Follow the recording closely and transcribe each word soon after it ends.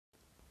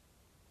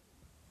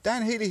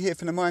Dan Healy here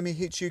from the Miami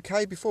Heat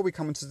UK. Before we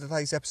come into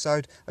today's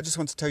episode, I just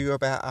want to tell you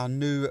about our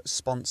new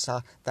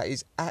sponsor, that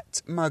is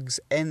at Mugs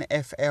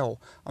NFL.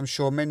 I'm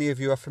sure many of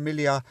you are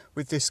familiar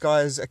with this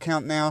guy's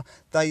account now.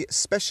 They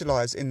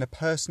specialise in the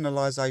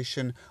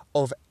personalisation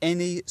of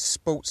any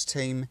sports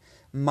team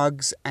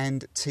mugs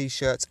and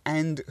t-shirts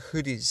and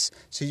hoodies.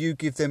 So you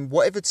give them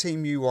whatever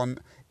team you want,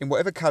 in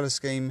whatever colour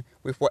scheme,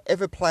 with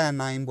whatever player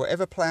name,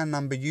 whatever player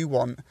number you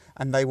want,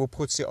 and they will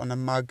put it on a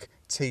mug,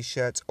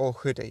 t-shirt or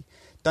hoodie.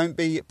 Don't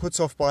be put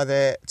off by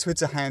their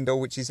Twitter handle,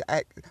 which is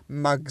at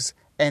Mugs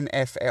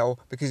NFL,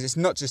 because it's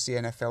not just the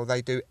NFL.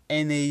 They do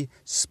any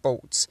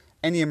sports,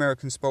 any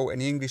American sport,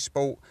 any English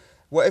sport,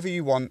 whatever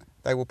you want,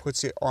 they will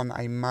put it on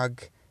a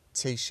mug,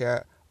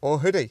 t-shirt or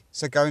hoodie.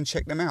 So go and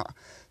check them out.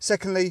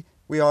 Secondly,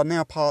 we are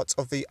now part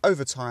of the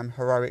Overtime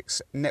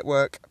Heroics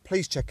network.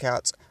 Please check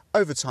out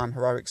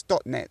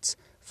overtimeheroics.net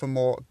for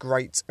more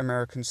great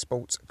American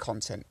sports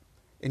content.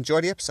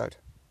 Enjoy the episode.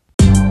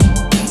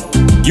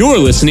 You're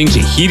listening to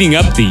Heating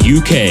Up the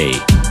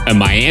UK, a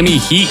Miami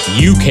Heat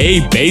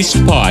UK-based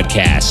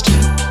podcast.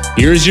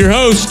 Here's your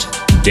host,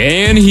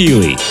 Dan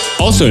Healy,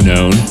 also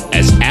known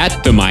as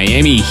at the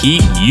Miami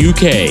Heat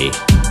UK.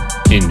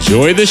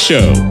 Enjoy the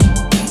show.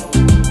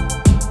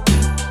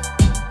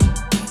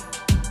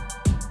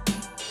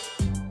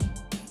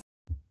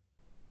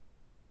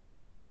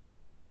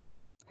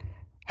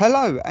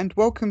 Hello and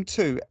welcome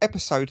to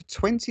episode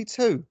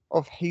 22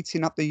 of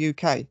Heating Up the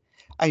UK,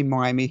 a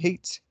Miami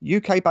Heat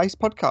UK-based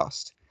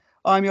podcast.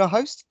 I'm your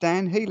host,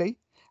 Dan Healy,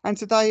 and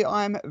today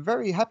I'm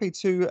very happy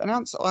to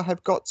announce I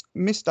have got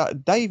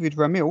Mr. David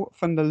Ramil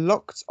from the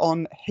Locked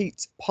On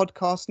Heat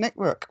podcast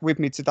network with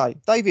me today.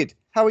 David,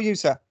 how are you,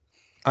 sir?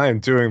 I am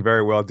doing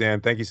very well,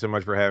 Dan. Thank you so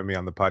much for having me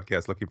on the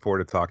podcast. Looking forward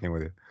to talking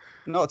with you.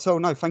 Not at all.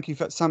 No, thank you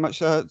so much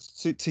to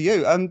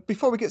you.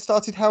 Before we get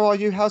started, how are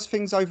you? How's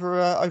things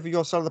over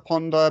your side of the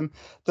pond?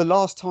 The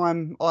last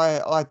time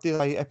I did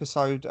a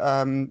episode,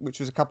 which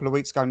was a couple of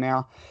weeks ago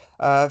now,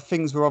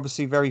 things were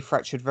obviously very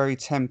fractured, very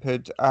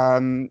tempered.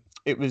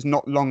 It was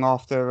not long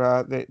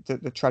after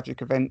the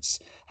tragic events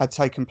had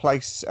taken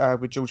place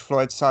with George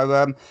Floyd.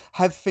 So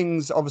have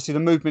things, obviously the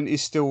movement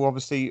is still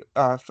obviously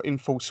in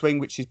full swing,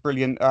 which is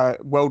brilliant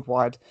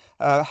worldwide.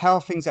 How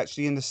are things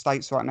actually in the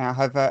States right now?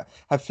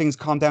 Have things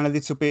calmed down a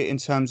little bit in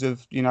terms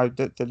of, you know,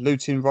 the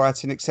looting,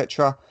 rioting,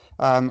 etc.?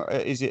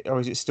 Is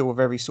it still a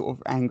very sort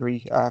of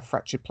angry,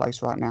 fractured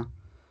place right now?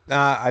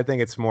 I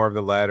think it's more of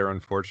the latter,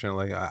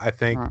 unfortunately. I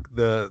think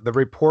the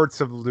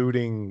reports of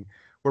looting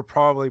were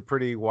probably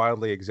pretty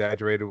wildly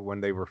exaggerated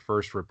when they were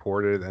first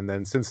reported. And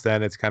then since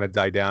then, it's kind of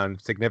died down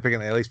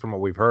significantly, at least from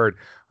what we've heard.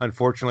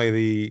 Unfortunately,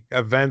 the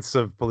events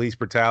of police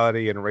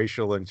brutality and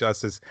racial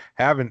injustice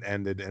haven't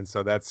ended. And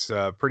so that's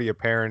pretty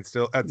apparent,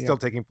 still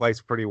taking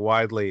place pretty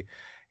widely.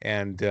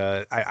 And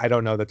I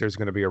don't know that there's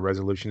going to be a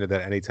resolution to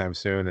that anytime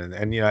soon.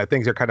 And you know,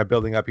 things are kind of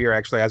building up here.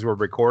 Actually, as we're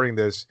recording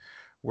this,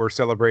 we're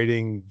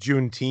celebrating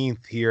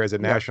Juneteenth here as a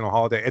national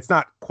holiday. It's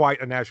not quite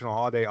a national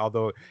holiday,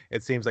 although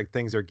it seems like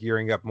things are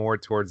gearing up more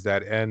towards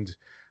that end.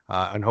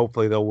 And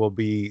hopefully there will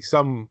be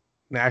some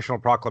national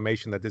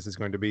proclamation that this is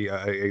going to be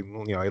a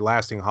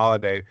lasting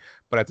holiday.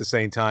 But at the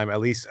same time, at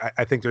least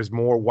I think there's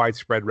more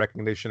widespread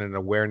recognition and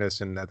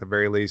awareness. And at the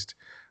very least,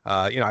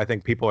 I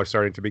think people are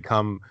starting to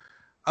become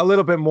a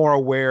little bit more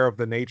aware of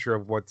the nature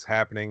of what's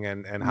happening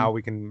and how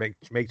we can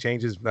make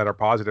changes that are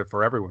positive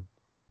for everyone.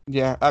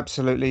 Yeah,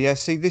 absolutely. Yeah.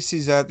 See, this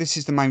is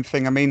the main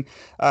thing. I mean,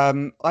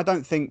 I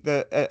don't think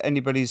that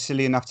anybody's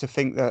silly enough to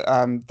think that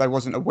they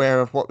wasn't aware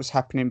of what was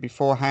happening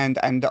beforehand,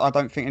 and I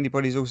don't think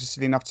anybody's also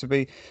silly enough to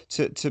be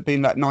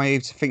like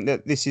naive to think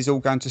that this is all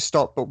going to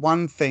stop. But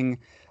one thing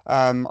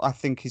I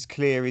think is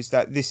clear is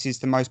that this is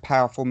the most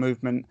powerful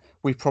movement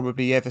we've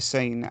probably ever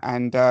seen,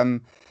 and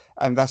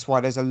that's why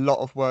there's a lot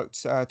of work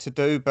to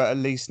do. But at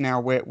least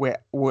now we're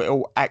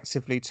all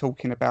actively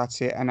talking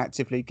about it and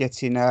actively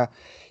getting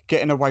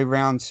a way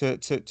round to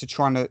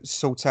trying to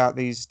sort out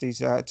these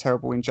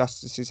terrible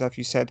injustices, as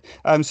you said.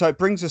 So it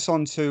brings us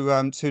on to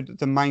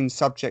the main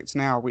subject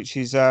now, which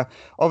is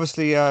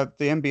obviously the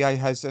NBA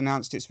has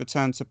announced its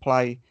return to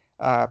play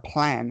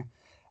plan.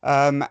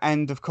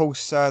 And of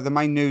course, the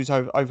main news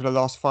over the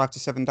last 5 to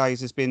 7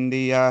 days has been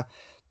the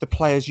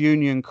players'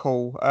 union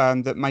call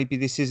that maybe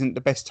this isn't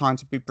the best time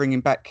to be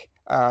bringing back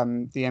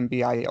the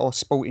NBA or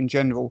sport in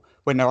general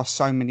when there are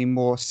so many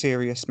more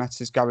serious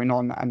matters going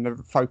on, and the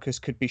focus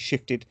could be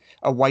shifted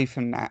away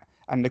from that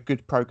and the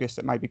good progress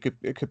that maybe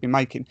it could be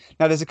making.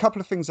 Now, there's a couple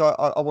of things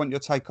I want your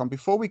take on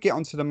before we get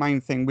onto the main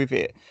thing with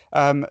it.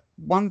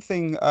 One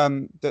thing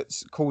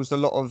that's caused a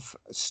lot of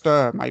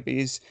stir maybe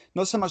is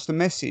not so much the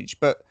message,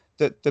 but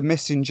the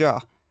messenger,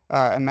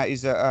 and that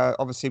is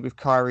obviously with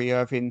Kyrie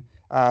Irving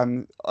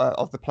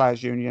of the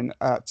Players Union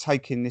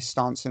taking this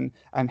stance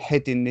and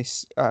heading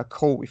this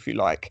call, if you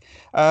like.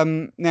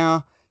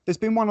 Now, there's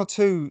been one or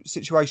two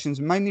situations,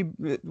 mainly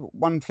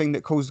one thing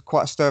that caused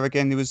quite a stir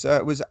again. There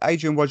was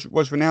Adrian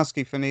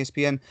Wojnarowski from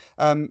ESPN.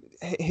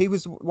 He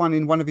was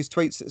in one of his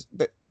tweets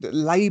that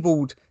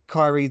labelled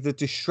Kyrie the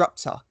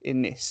disruptor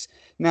in this.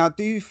 Now,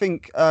 do you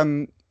think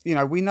you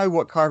know, we know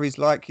what Kyrie's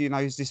like. You know,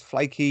 he's this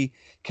flaky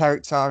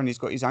character, and he's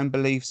got his own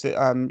beliefs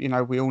that you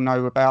know, we all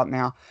know about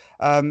now.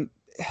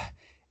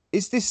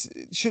 Is this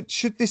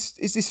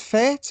is this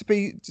fair to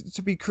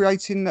be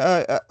creating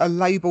a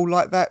label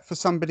like that for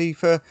somebody,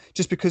 for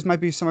just because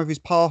maybe some of his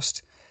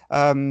past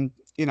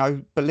you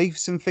know,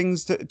 beliefs and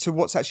things to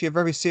what's actually a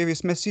very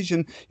serious message?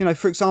 And, you know,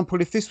 for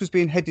example, if this was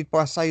being headed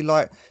by, say,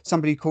 like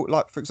somebody called,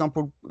 like, for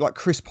example, like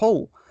Chris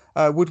Paul,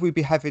 would we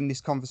be having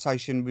this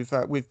conversation with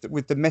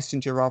the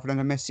messenger rather than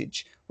a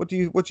message? What do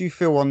you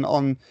feel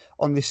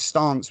on this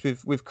stance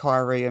with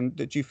Kyrie, and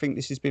do you think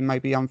this has been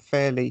maybe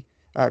unfairly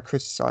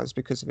criticized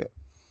because of it?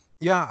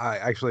 Yeah, I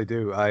actually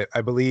do.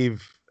 I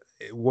believe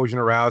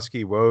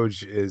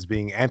Woj is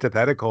being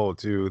antithetical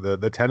to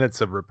the tenets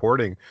of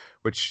reporting,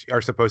 which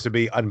are supposed to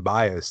be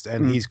unbiased.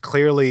 And he's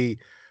clearly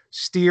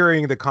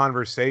steering the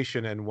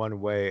conversation in one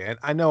way. And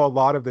I know a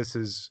lot of this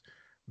is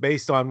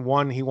based on,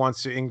 one, he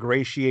wants to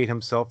ingratiate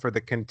himself for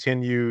the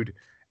continued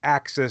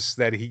access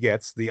that he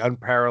gets, the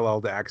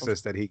unparalleled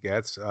access that he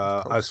gets,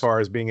 as far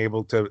as being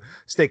able to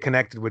stay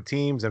connected with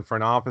teams and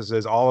front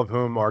offices, all of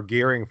whom are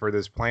gearing for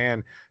this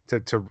plan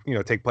to you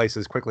know, take place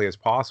as quickly as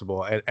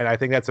possible. And I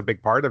think that's a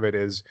big part of it.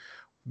 Is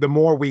the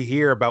more we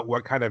hear about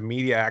what kind of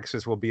media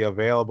access will be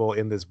available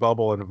in this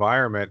bubble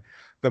environment,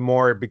 the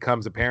more it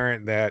becomes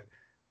apparent that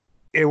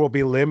it will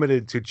be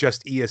limited to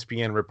just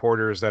ESPN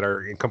reporters that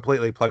are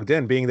completely plugged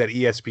in, being that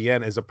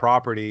ESPN is a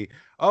property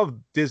of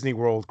Disney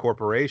World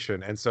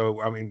Corporation. And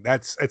so, I mean,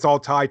 it's all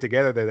tied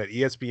together there, that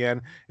ESPN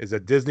is a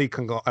Disney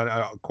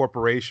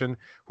corporation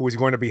who is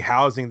going to be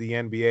housing the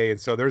NBA. And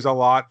so there's a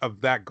lot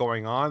of that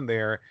going on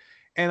there.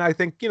 And I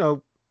think, you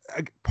know,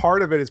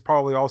 part of it is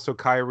probably also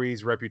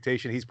Kyrie's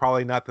reputation. He's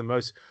probably not the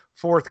most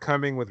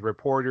forthcoming with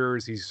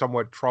reporters. He's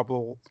somewhat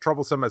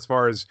troublesome as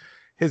far as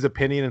his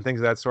opinion and things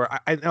of that sort.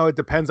 I know it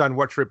depends on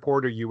which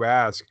reporter you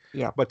ask.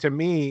 Yeah. But to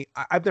me,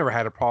 I've never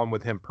had a problem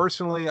with him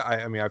personally.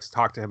 I mean, I've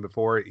talked to him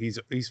before.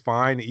 He's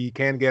fine. He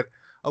can get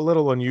a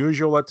little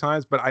unusual at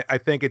times, but I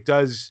think it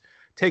does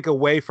take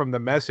away from the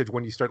message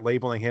when you start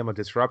labeling him a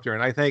disruptor.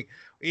 And I think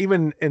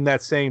even in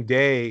that same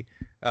day,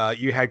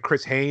 you had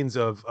Chris Haynes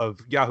of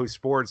Yahoo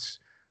Sports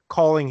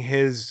calling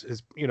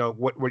his you know,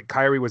 what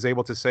Kyrie was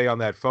able to say on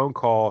that phone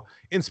call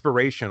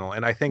inspirational.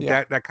 And I think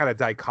that kind of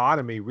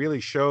dichotomy really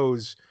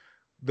shows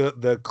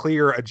the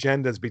clear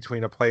agendas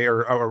between a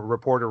player, or a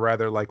reporter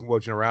rather, like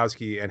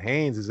Wojnarowski and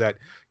Haynes, is that,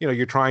 you know,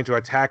 you're trying to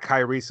attack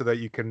Kyrie so that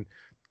you can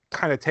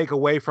kind of take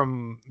away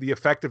from the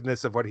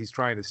effectiveness of what he's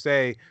trying to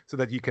say, so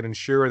that you can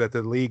ensure that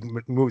the league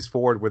moves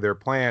forward with their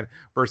plan,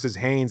 versus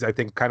Haynes, I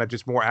think, kind of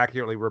just more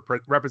accurately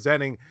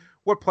representing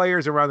what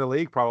players around the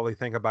league probably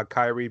think about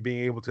Kyrie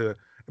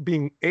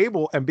being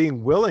able and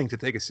being willing to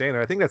take a stand.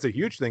 And I think that's a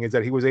huge thing, is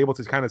that he was able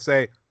to kind of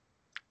say,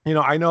 you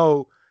know, I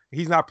know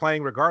he's not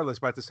playing regardless,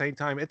 but at the same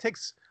time,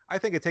 I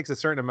think it takes a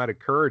certain amount of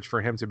courage for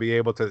him to be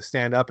able to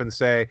stand up and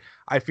say,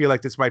 I feel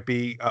like this might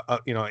be,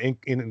 you know,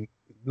 in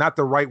not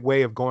the right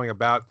way of going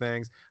about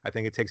things. I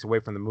think it takes away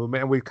from the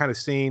movement. And we've kind of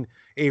seen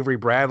Avery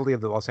Bradley of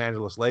the Los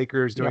Angeles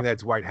Lakers doing that,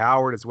 Dwight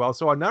Howard as well.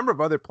 So a number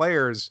of other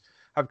players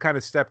have kind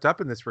of stepped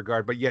up in this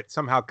regard, but yet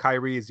somehow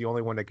Kyrie is the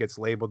only one that gets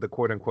labeled the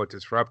quote unquote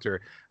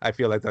disruptor. I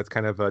feel like that's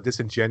kind of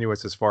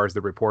disingenuous as far as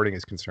the reporting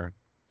is concerned.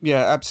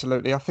 Yeah,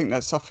 absolutely. I think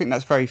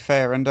that's very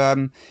fair. And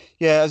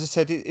yeah, as I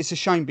said, it's a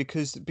shame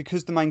because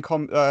the main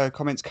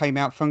comments came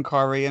out from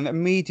Kyrie, and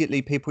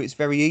immediately it's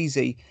very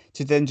easy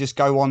to then just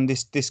go on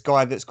this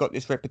guy that's got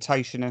this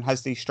reputation and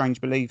has these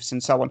strange beliefs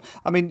and so on.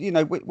 I mean, you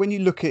know, when you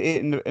look at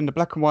it in the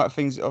black and white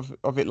things of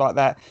it like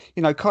that,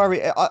 you know,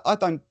 Kyrie, I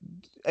don't,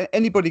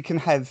 anybody can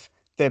have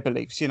their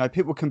beliefs. You know,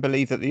 people can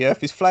believe that the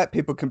earth is flat.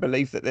 People can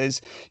believe that there's,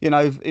 you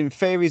know, in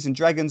fairies and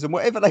dragons and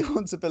whatever they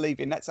want to believe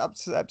in. That's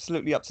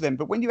absolutely up to them.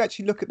 But when you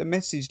actually look at the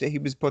message that he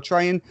was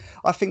portraying,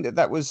 I think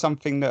that was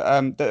something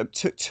that that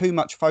took too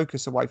much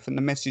focus away from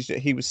the message that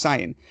he was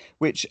saying,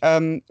 which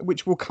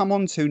we'll come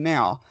on to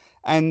now.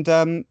 And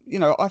you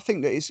know, I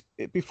think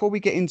that before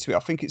we get into it, I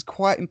think it's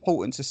quite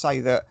important to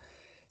say that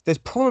there's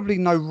probably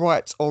no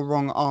right or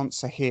wrong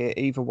answer here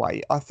either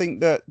way. I think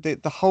that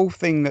the whole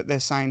thing that they're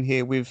saying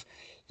here with,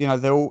 you know,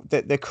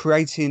 they're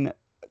creating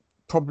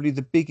probably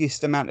the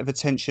biggest amount of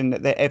attention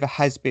that there ever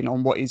has been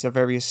on what is a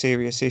very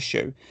serious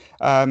issue.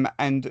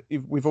 And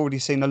we've already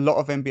seen a lot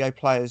of NBA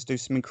players do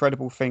some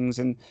incredible things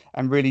and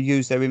really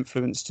use their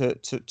influence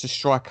to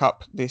strike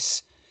up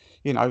this,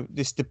 you know,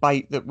 this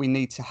debate that we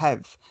need to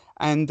have.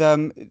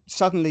 And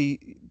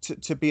suddenly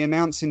to be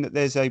announcing that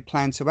there's a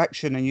plan to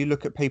action, and you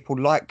look at people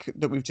like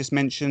that we've just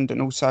mentioned,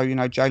 and also, you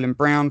know, Jaylen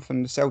Brown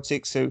from the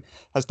Celtics, who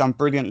has done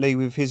brilliantly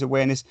with his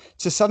awareness,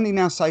 to suddenly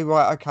now say,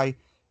 right, okay,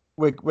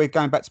 we're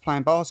going back to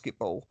playing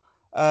basketball.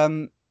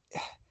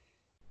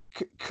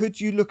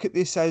 Could you look at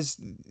this as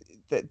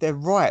that they're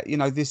right? You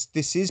know,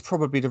 this is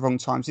probably the wrong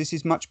times. This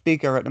is much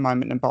bigger at the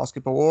moment than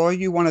basketball. Or are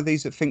you one of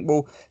these that think,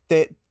 well,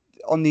 that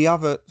on the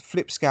other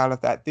flip scale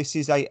of that, this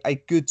is a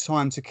good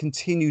time to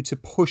continue to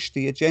push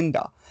the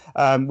agenda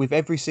with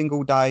every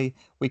single day,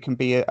 We can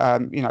be,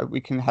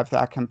 we can have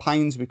our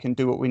campaigns. We can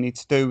do what we need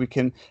to do. We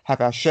can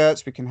have our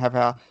shirts. We can have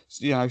our,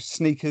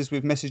 sneakers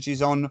with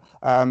messages on.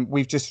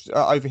 We've just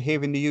over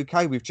here in the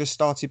UK, we've just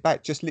started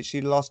back. Just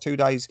literally the last 2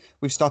 days,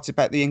 we've started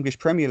back the English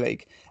Premier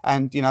League.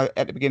 And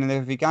at the beginning of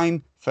every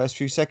game, first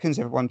few seconds,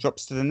 everyone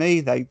drops to the knee.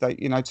 They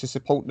to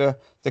support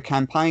the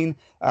campaign.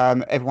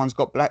 Everyone's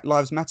got Black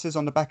Lives Matters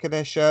on the back of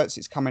their shirts.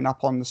 It's coming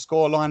up on the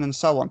scoreline and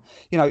so on.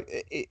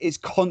 It's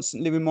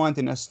constantly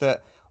reminding us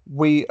that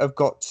we have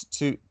got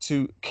to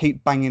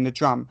keep banging the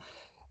drum.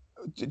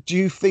 Do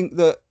you think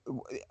that,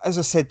 as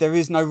I said, there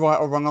is no right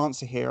or wrong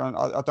answer here? And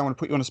I don't want to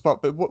put you on the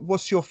spot, but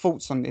what's your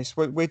thoughts on this?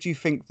 Where do you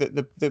think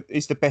that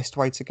is the best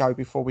way to go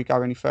before we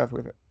go any further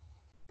with it?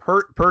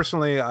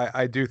 Personally,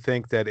 I do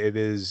think that it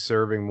is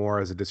serving more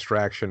as a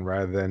distraction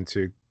rather than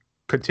to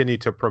continue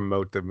to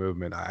promote the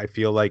movement. I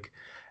feel like,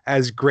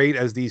 as great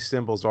as these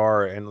symbols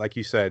are, and like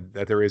you said,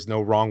 that there is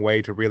no wrong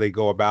way to really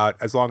go about,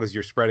 as long as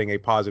you're spreading a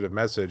positive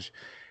message.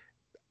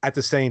 At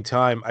the same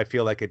time, I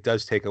feel like it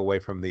does take away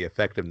from the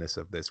effectiveness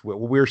of this. What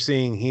we're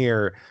seeing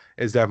here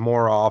is that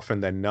more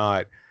often than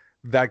not,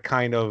 that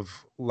kind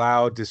of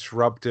loud,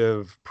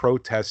 disruptive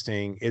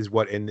protesting is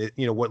what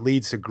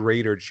leads to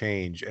greater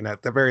change, and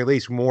at the very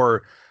least,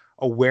 more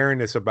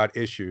awareness about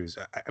issues.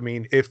 I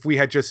mean, if we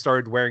had just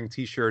started wearing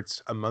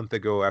T-shirts a month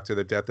ago after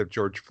the death of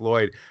George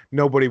Floyd,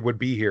 nobody would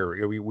be here.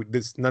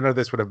 None of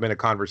this would have been a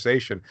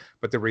conversation.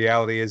 But the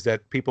reality is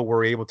that people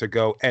were able to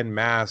go en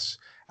masse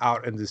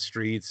out in the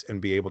streets and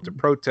be able to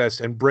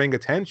protest and bring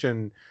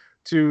attention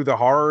to the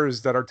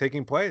horrors that are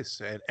taking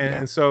place.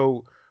 And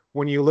so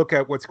when you look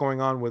at what's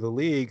going on with the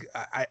league,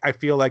 I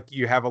feel like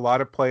you have a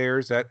lot of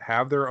players that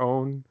have their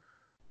own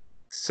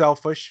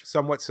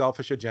somewhat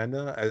selfish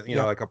agenda.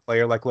 Like a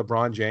player like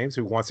LeBron James,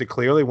 who wants to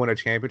clearly win a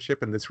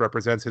championship, and this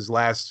represents his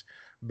last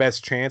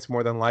best chance,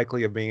 more than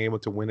likely, of being able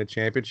to win a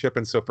championship.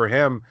 And so for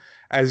him,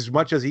 as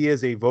much as he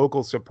is a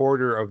vocal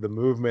supporter of the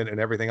movement and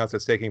everything else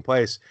that's taking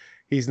place,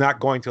 he's not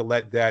going to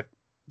let that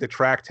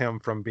detract him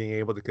from being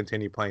able to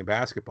continue playing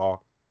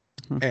basketball.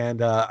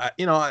 And I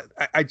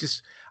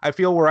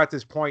feel we're at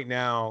this point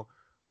now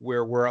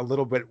where we're a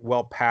little bit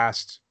well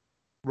past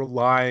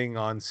relying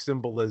on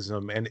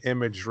symbolism and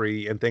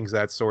imagery and things of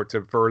that sort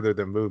to further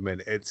the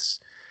movement.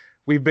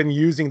 We've been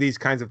using these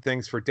kinds of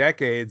things for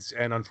decades,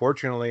 and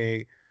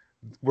unfortunately,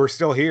 we're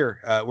still here.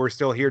 We're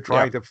still here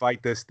trying to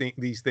fight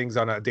these things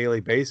on a daily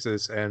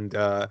basis. And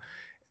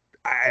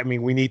I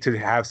mean, we need to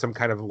have some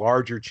kind of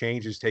larger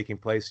changes taking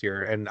place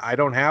here. And I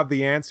don't have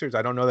the answers.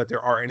 I don't know that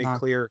there are any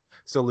clear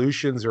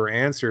solutions or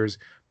answers,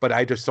 but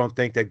I just don't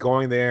think that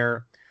going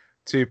there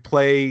to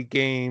play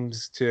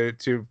games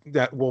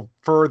that will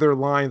further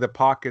line the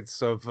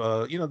pockets of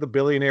the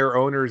billionaire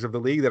owners of the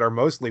league that are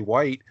mostly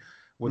white,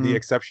 with the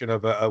exception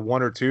of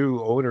one or two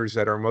owners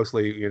that are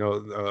mostly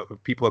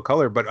people of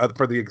color, but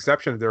for the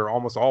exception, they're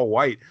almost all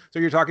white. So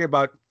you're talking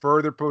about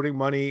further putting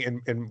money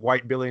in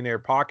white billionaire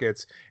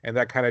pockets, and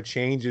that kind of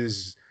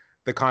changes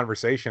the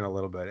conversation a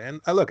little bit. And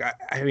look,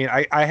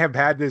 I have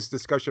had this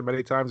discussion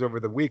many times over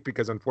the week,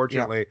 because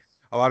unfortunately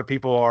a lot of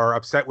people are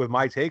upset with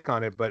my take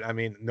on it, but I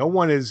mean, no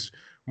one is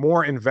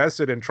more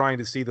invested in trying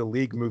to see the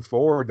league move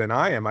forward than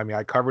I am. I mean,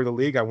 I cover the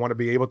league. I want to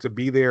be able to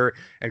be there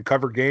and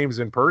cover games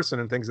in person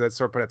and things of that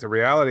sort. But the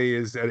reality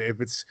is that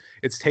if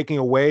it's taking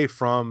away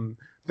from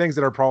things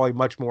that are probably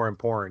much more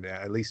important,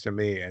 at least to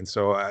me. And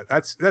so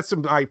that's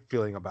my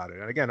feeling about it.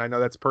 And again, I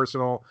know that's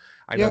personal.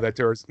 I know that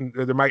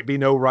there might be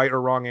no right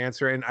or wrong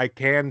answer, and I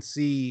can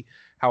see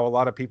how a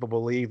lot of people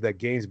believe that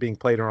games being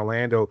played in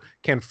Orlando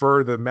can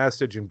further the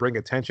message and bring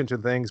attention to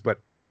things, but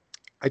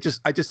I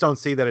just don't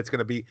see that it's going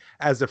to be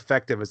as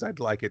effective as I'd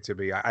like it to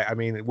be. I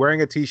mean,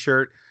 wearing a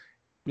T-shirt,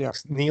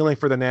 kneeling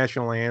for the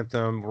national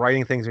anthem,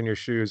 writing things in your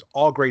shoes,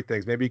 all great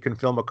things. Maybe you can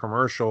film a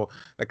commercial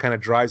that kind of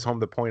drives home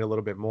the point a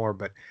little bit more,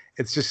 but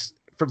it's just,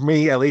 for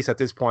me, at least at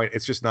this point,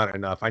 it's just not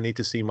enough. I need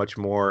to see much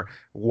more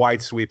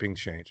wide sweeping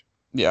change.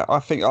 Yeah,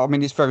 I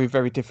mean, it's very,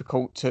 very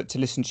difficult to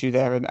listen to you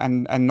there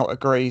and not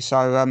agree.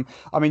 So,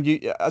 I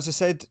mean, as I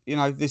said,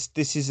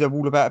 this is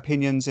all about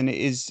opinions, and it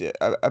is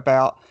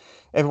about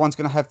everyone's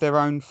going to have their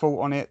own thought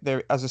on it.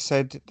 There, as I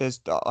said,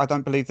 I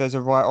don't believe there's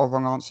a right or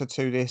wrong answer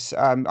to this.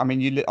 I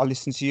mean, I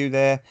listen to you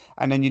there,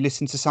 and then you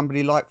listen to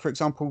somebody like, for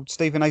example,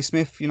 Stephen A.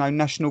 Smith,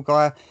 national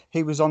guy.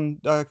 He was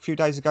on a few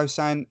days ago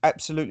saying,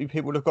 absolutely,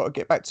 people have got to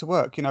get back to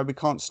work. We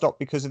can't stop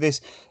because of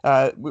this.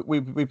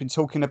 We've been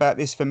talking about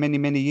this for many,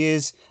 many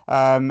years.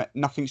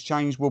 Nothing's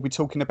changed. We'll be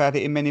talking about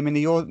it in many,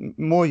 many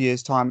more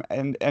years' time,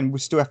 and we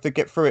still have to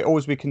get through it. All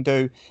we can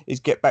do is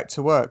get back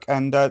to work,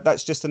 and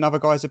that's just another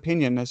guy's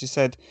opinion. As you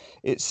said,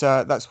 it's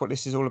that's what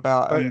this is all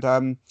about.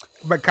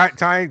 But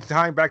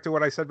tying back to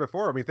what I said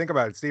before, I mean, think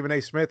about it. Stephen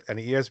A. Smith, an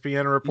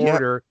ESPN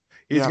reporter,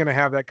 he's going to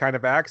have that kind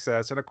of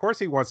access. And of course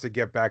he wants to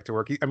get back to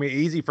work. I mean,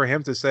 easy for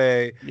him to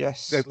say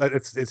yes, that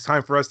it's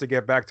time for us to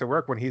get back to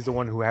work when he's the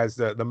one who has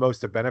the most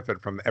to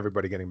benefit from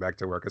everybody getting back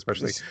to work,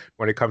 especially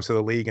when it comes to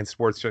the league and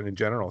sports in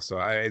general. So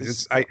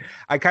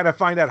I kind of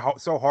find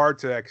that so hard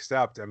to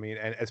accept. I mean,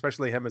 and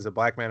especially him as a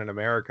black man in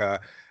America,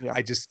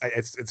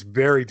 it's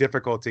very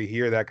difficult to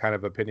hear that kind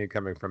of opinion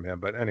coming from him.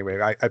 But anyway,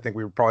 I think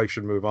we probably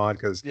should move on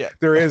because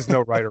there is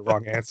no right or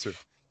wrong answer.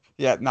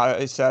 Yeah, no,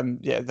 it's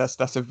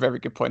that's a very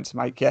good point to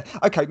make. Yeah.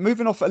 Okay,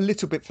 moving off a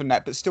little bit from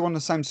that, but still on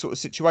the same sort of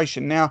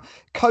situation. Now,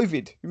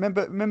 COVID.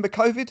 Remember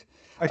COVID?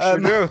 I sure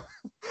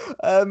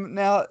do.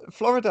 Now,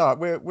 Florida,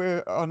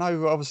 I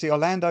know obviously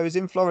Orlando is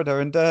in Florida,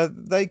 and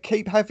they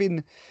keep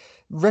having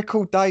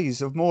record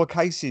days of more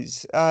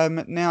cases.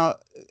 Now,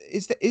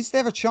 is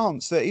there a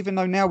chance that even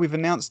though now we've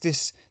announced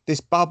this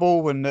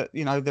bubble and that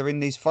they're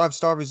in these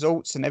 5-star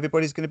resorts and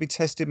everybody's going to be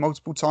tested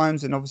multiple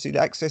times and obviously the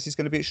access is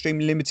going to be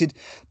extremely limited,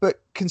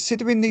 but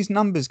considering these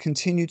numbers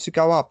continue to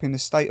go up in the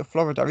state of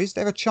Florida, is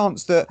there a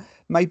chance that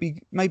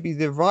maybe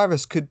the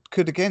virus could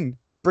again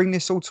bring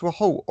this all to a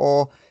halt,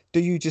 or do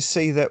you just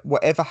see that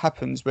whatever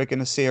happens, we're going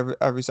to see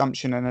a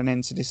resumption and an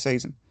end to this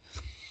season?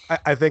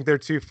 I think they're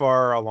too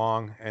far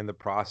along in the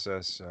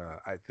process.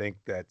 I think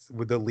that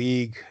with the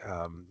league,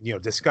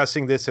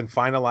 discussing this and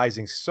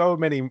finalizing so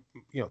many,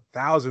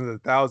 thousands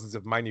and thousands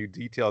of minute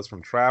details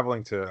from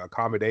traveling to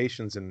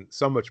accommodations and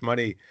so much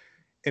money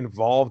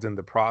involved in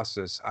the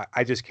process,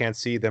 I just can't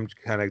see them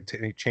kind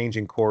of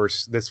changing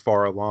course this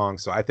far along.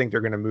 So I think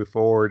they're going to move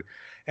forward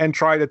and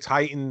try to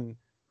tighten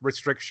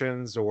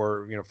restrictions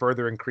or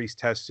further increase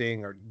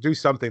testing or do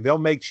something. They'll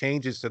make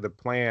changes to the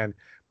plan,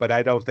 but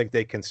I don't think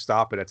they can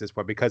stop it at this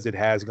point because it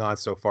has gone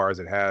so far as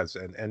it has.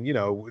 And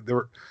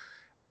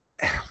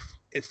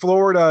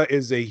Florida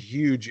is a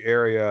huge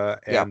area,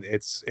 and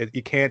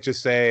you can't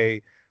just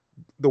say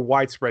the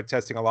widespread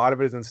testing. A lot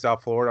of it is in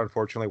South Florida,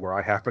 unfortunately, where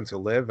I happen to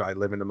live. I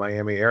live in the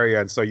Miami area,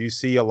 and so you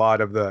see a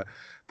lot of the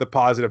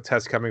positive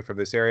tests coming from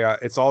this area.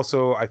 It's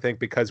also, I think,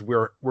 because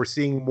we're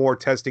seeing more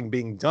testing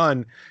being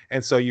done,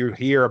 and so you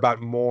hear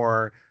about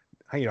more,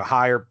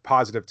 higher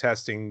positive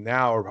testing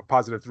now or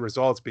positive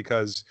results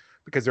because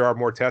there are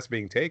more tests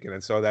being taken,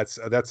 and so that's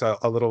a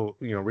little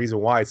reason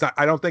why it's not.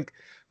 I don't think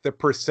the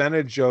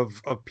percentage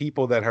of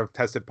people that have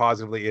tested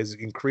positively is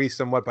increased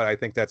somewhat, but I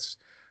think that's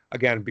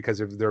again because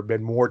there have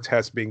been more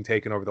tests being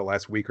taken over the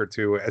last week or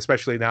two,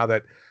 especially now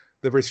that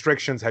the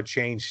restrictions had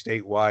changed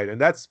statewide.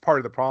 And that's part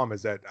of the problem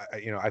is that,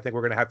 I think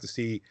we're going to have to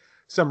see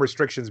some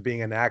restrictions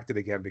being enacted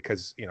again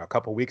because, a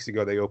couple of weeks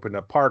ago, they opened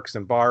up parks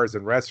and bars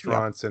and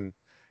restaurants and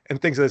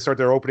things of the sort.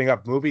 They're opening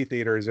up movie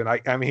theaters. And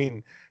I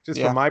mean,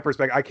 from my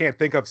perspective, I can't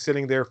think of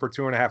sitting there for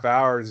 2.5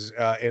 hours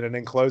in an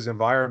enclosed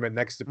environment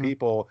next to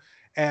people,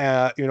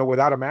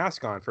 without a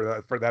mask on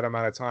for that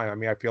amount of time. I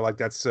mean, I feel like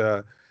that's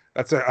a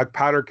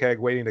powder keg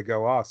waiting to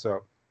go off.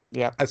 So,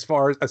 yeah, as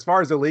far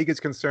as the league is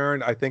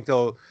concerned, I think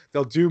they'll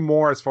do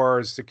more as far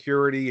as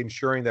security,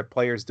 ensuring that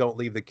players don't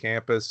leave the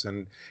campus,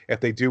 and if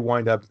they do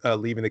wind up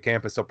leaving the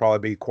campus, they'll probably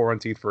be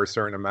quarantined for a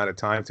certain amount of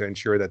time to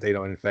ensure that they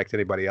don't infect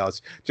anybody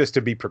else, just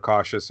to be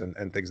precautious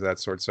and things of that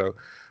sort. So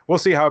we'll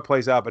see how it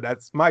plays out, but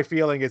that's my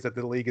feeling is that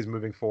the league is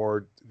moving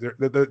forward.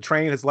 The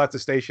train has left the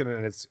station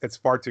and it's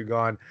far too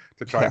gone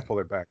to try to pull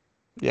it back.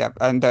 Yeah,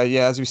 and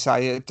as we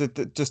say,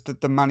 just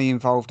the money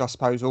involved, I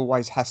suppose,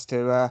 always has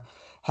to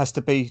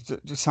be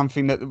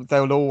something that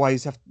they'll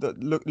always have to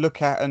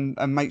look at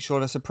and make sure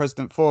there's a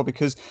precedent for.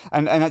 Because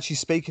and actually,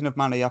 speaking of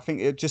money, I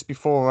think just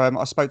before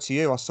I spoke to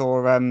you, I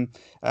saw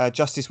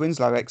Justice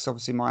Winslow,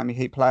 obviously Miami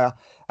Heat player.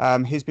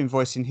 He's been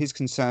voicing his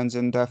concerns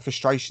and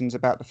frustrations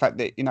about the fact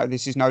that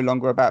this is no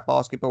longer about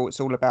basketball; it's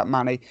all about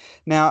money.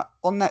 Now,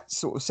 on that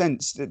sort of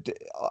sense,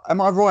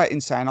 am I right in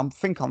saying? I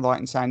think I'm right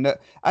in saying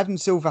that Adam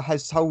Silver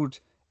has told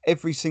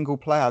every single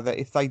player that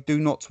if they do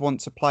not want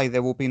to play,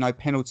 there will be no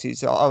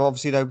penalties.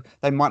 Obviously,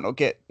 they might not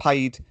get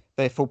paid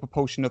their full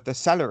proportion of their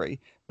salary,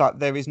 but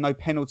there is no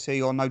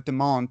penalty or no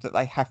demand that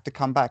they have to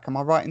come back. Am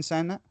I right in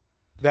saying that?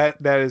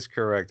 That is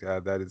correct.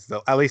 That is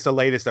at least the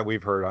latest that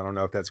we've heard. I don't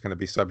know if that's going to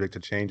be subject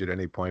to change at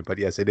any point, but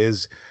yes, it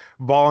is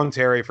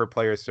voluntary for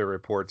players to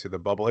report to the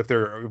bubble if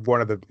they're one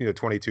of the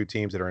 22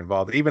 teams that are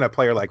involved. Even a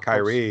player like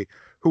Kyrie,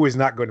 who is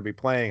not going to be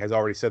playing, has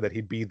already said that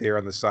he'd be there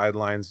on the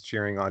sidelines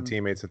cheering on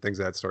teammates and things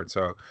of that sort.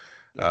 So,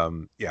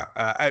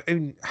 I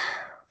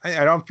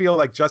don't feel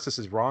like justice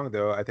is wrong,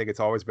 though. I think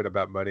it's always been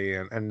about money,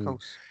 and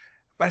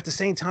but at the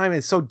same time,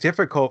 it's so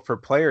difficult for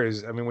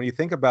players. I mean, when you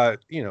think about,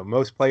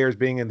 most players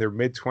being in their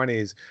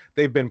mid-20s,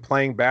 they've been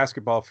playing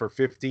basketball for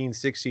 15,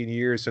 16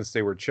 years since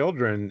they were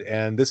children,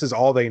 and this is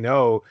all they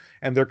know,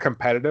 and they're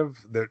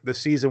competitive. The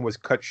season was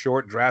cut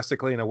short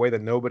drastically in a way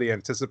that nobody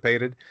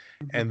anticipated,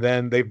 and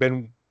then they've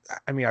been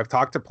I've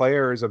talked to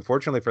players,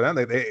 unfortunately for them,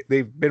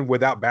 they've been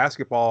without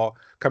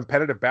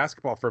competitive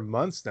basketball for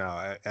months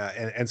now.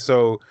 And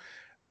so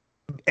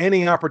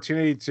any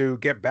opportunity to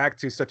get back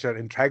to such an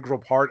integral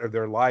part of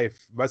their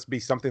life must be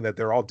something that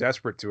they're all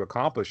desperate to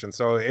accomplish. And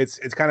so it's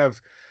kind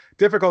of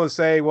difficult to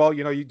say, well,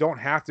 you don't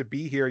have to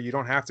be here, you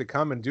don't have to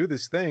come and do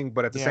this thing,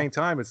 but at the Yeah. same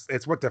time,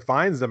 it's what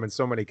defines them in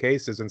so many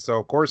cases, and so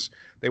of course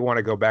they want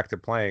to go back to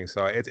playing.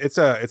 So it's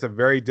a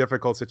very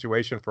difficult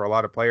situation for a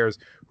lot of players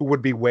who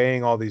would be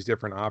weighing all these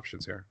different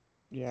options here.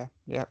 Yeah,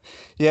 yeah,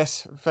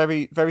 yes.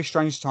 Very, very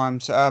strange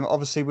times.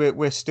 Obviously,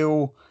 we're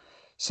still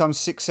some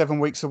 6, 7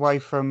 weeks away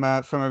from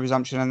a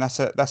resumption, and that's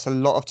a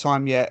lot of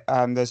time yet.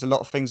 There's a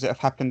lot of things that have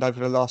happened over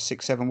the last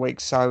 6, 7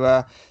 weeks,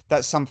 so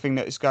that's something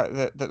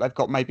that they've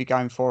got maybe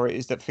going for it,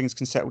 is that things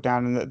can settle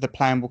down and that the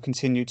plan will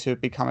continue to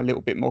become a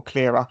little bit more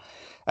clearer.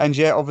 And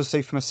yeah,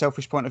 obviously, from a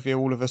selfish point of view,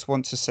 all of us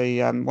want to see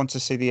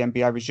the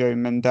NBA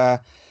resume, and yeah,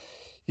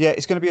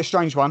 it's going to be a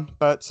strange one,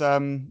 but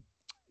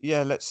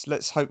yeah,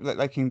 let's hope that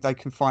they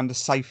can find the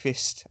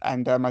safest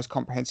and most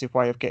comprehensive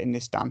way of getting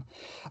this done.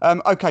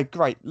 Okay,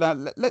 great.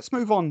 Let's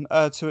move on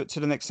to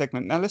the next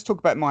segment. Now, let's talk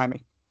about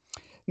Miami.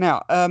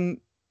 Now,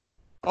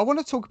 I want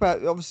to talk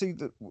about, obviously,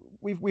 that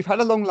we've had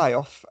a long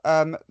layoff.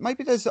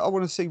 Maybe I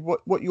want to see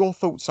what your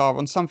thoughts are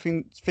on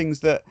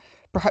things that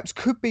perhaps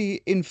could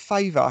be in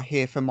favour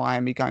here for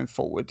Miami going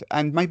forward,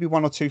 and maybe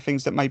one or two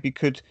things that maybe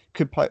could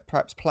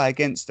perhaps play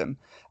against them.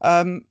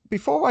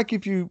 Before I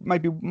give you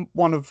maybe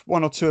one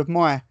or two of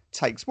my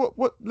takes,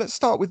 let's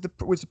start with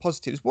the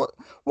positives.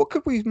 What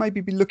could we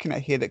maybe be looking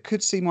at here that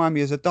could see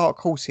Miami as a dark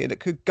horse here that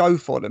could go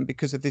for them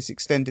because of this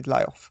extended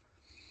layoff?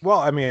 Well,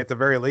 I mean, at the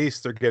very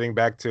least, they're getting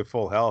back to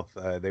full health.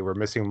 They were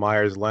missing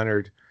Myers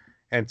Leonard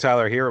and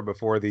Tyler Hero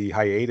before the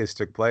hiatus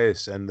took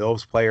place, and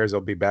those players will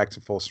be back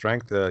to full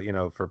strength.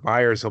 For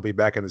Myers, he'll be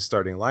back in the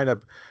starting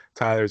lineup.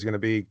 Tyler's going to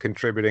be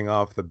contributing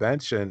off the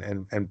bench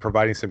and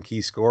providing some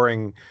key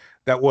scoring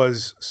that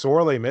was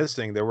sorely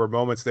missing. There were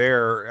moments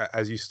there,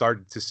 as you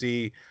started to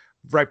see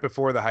right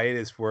before the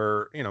hiatus,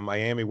 where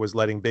Miami was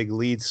letting big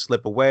leads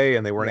slip away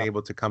and they weren't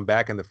able to come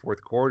back in the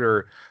fourth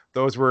quarter.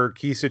 Those were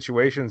key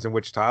situations in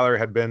which Tyler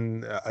had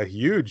been a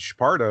huge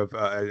part of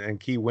and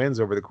key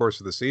wins over the course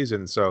of the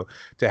season. So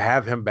to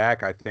have him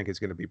back, I think is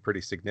going to be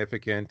pretty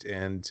significant.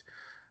 And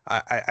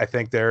I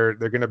think they're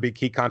going to be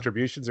key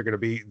contributions. They're going to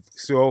be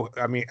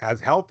as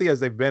healthy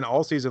as they've been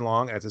all season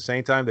long. At the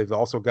same time, they've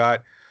also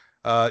got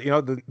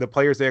the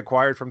players they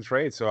acquired from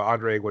trade. So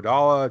Andre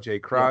Iguodala, Jay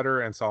Crowder,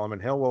 and Solomon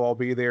Hill will all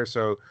be there.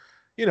 So,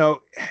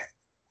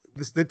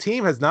 the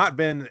team has not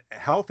been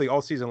healthy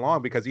all season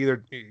long because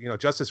either,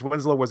 Justice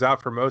Winslow was out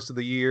for most of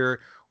the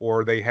year,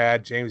 or they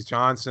had James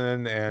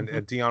Johnson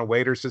and Dion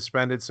Waiters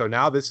suspended. So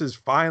now this is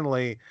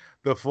finally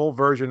the full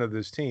version of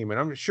this team. And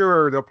I'm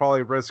sure they'll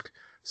probably risk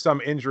some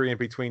injury in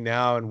between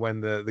now and when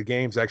the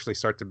games actually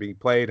start to be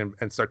played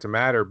and start to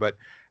matter. But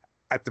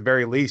at the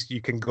very least,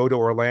 you can go to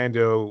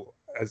Orlando,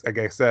 as like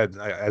I said,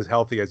 as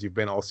healthy as you've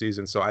been all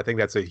season. So I think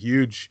that's a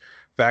huge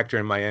factor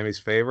in Miami's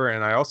favor.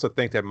 And I also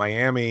think that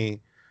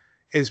Miami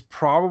is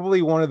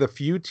probably one of the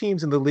few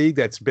teams in the league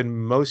that's been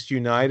most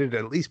united,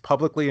 at least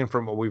publicly, and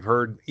from what we've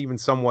heard, even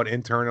somewhat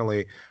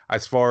internally,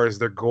 as far as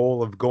their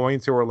goal of going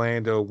to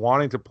Orlando,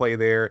 wanting to play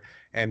there,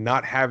 and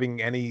not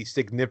having any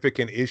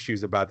significant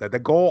issues about that. The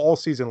goal all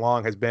season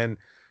long has been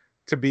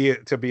to be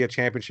a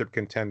championship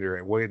contender.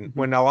 And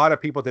when a lot of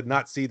people did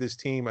not see this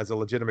team as a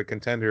legitimate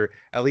contender,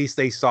 at least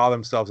they saw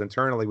themselves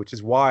internally, which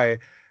is why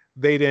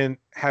they didn't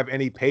have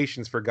any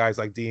patience for guys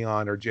like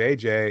Dion or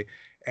JJ,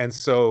 and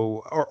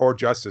so or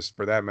Justice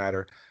for that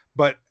matter.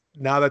 But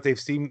now that they've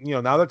seen,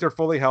 now that they're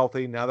fully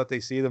healthy, now that they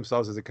see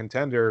themselves as a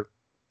contender,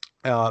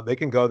 they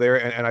can go there.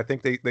 And I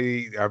think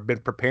they have been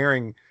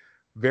preparing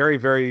very,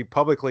 very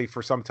publicly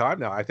for some time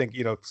now. I think,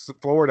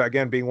 Florida,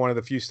 again, being one of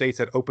the few states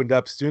that opened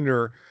up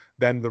sooner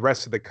than the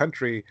rest of the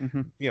country,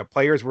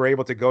 players were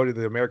able to go to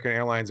the American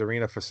Airlines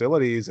Arena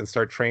facilities and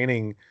start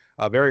training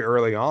very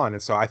early on.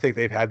 And so I think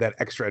they've had that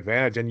extra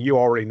advantage. And you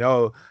already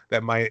know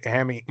that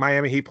Miami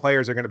Heat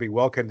players are going to be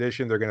well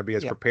conditioned. They're going to be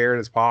as prepared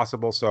as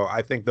possible. So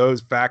I think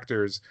those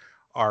factors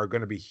are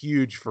going to be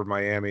huge for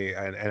Miami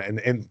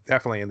and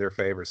definitely in their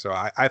favor. So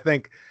I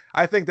think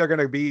they're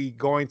going to be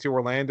going to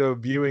Orlando,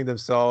 viewing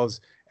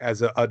themselves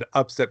as an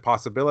upset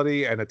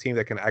possibility and a team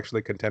that can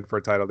actually contend for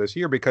a title this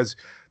year, because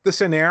the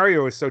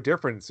scenario is so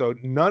different. So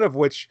none of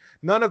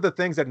the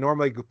things that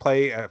normally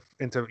play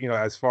into,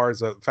 as far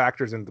as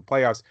factors in the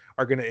playoffs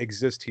are going to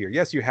exist here.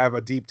 Yes, you have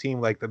a deep team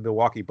like the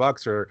Milwaukee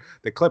Bucks or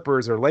the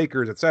Clippers or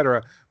Lakers,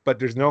 etc., but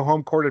there's no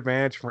home court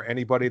advantage for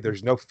anybody.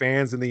 There's no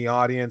fans in the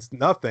audience,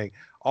 nothing.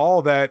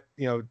 All that,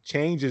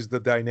 changes the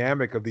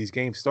dynamic of these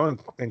games so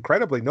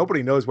incredibly.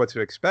 Nobody knows what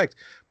to expect.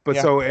 But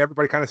so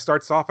everybody kind of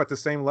starts off at the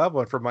same level.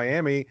 And for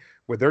Miami,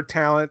 with their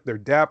talent, their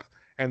depth,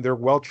 and their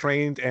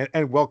well-trained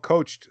and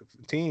well-coached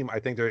team, I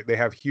think they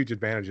have huge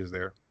advantages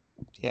there.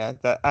 Yeah,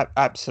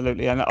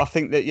 absolutely. And I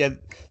think that,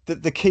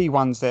 the key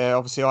ones there,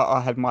 obviously I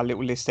had my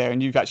little list there,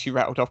 and you've actually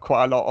rattled off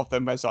quite a lot of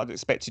them, as I'd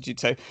expected you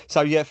to.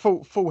 So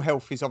full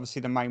health is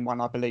obviously the main one,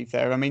 I believe,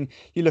 there. I mean,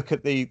 you look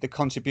at the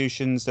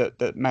contributions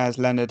that Myers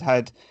Leonard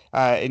had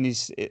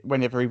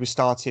whenever he was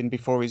starting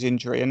before his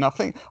injury. And I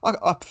think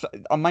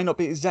I may not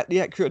be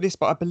exactly accurate at this,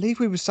 but I believe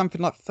he was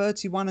something like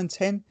 31 and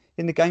 10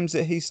 in the games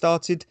that he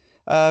started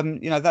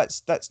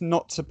That's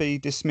not to be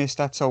dismissed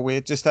at all. We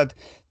just had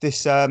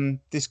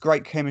this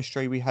great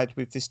chemistry we had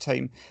with this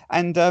team,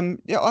 and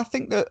I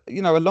think that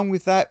along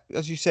with that,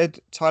 as you said,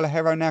 Tyler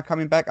Herro now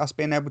coming back, us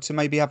being able to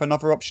maybe have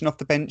another option off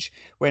the bench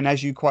when,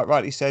 as you quite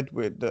rightly said,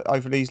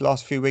 over these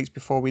last few weeks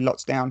before we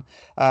locked down,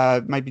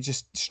 maybe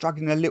just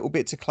struggling a little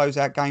bit to close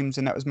out games,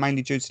 and that was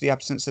mainly due to the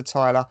absence of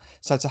Tyler.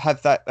 So to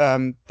have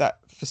that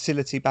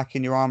facility back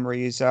in your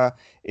armory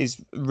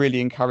is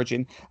really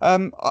encouraging.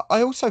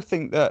 I also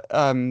think that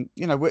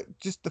we're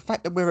just the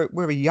fact that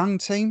we're a young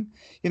team.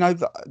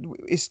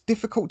 It's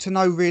difficult to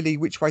know really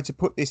which way to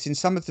put this. In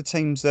some of the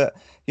teams that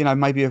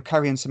maybe are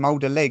carrying some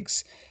older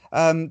legs,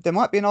 there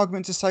might be an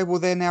argument to say, well,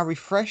 they're now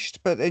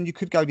refreshed, but then you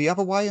could go the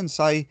other way and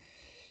say,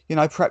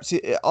 perhaps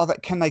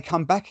can they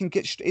come back and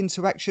get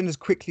into action as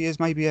quickly as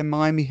maybe a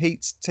Miami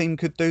Heat team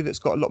could do that's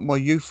got a lot more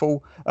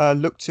youthful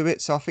look to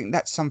it. So I think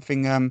that's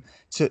something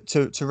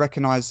to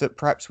recognise, that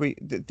perhaps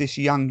this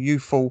young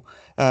youthful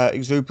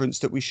exuberance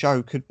that we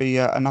show could be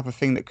another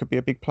thing that could be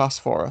a big plus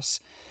for us.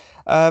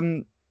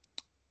 I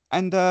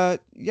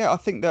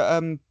think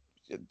that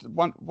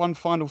one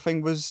final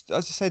thing was,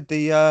 as I said,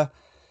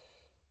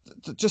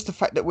 just the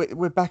fact that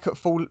we're back at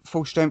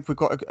full strength. We've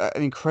got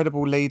an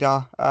incredible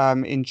leader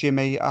in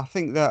Jimmy. I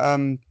think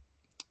that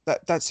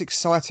that's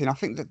exciting. I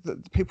think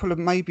that people are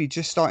maybe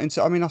just starting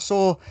to. I mean, I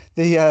saw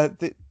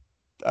the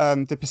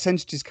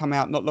percentages come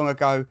out not long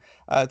ago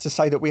to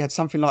say that we had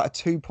something like a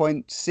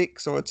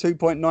 2.6 or a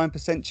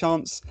 2.9%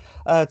 chance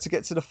to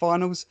get to the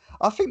finals.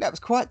 I think that was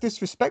quite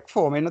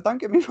disrespectful. I mean, don't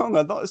get me wrong,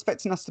 I'm not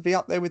expecting us to be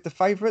up there with the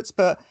favourites,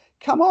 but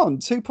come on,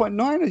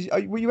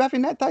 2.9. Were you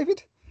having that,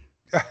 David?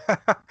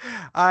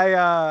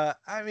 I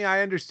mean,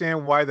 I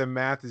understand why the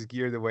math is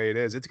geared the way it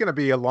is. It's going to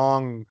be a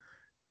long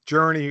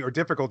journey or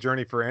difficult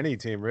journey for any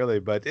team, really.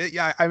 But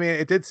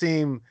it did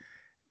seem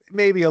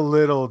maybe a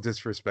little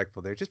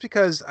disrespectful there, just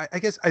because I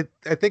guess I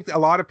think a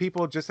lot of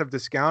people just have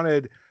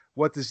discounted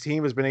what this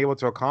team has been able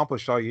to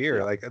accomplish all year.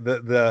 Yeah. Like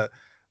the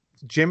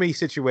Jimmy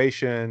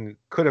situation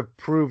could have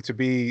proved to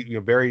be,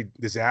 very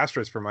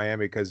disastrous for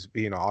Miami because,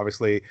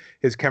 obviously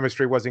his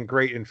chemistry wasn't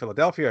great in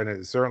Philadelphia, and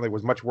it certainly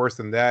was much worse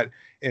than that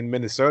in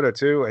Minnesota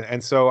too.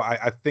 And so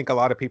I think a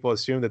lot of people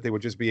assumed that they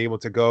would just be able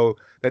to go,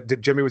 that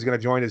Jimmy was going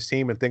to join his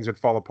team and things would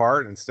fall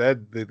apart.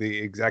 Instead, the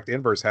exact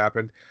inverse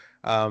happened.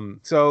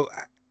 So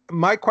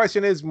my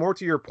question is more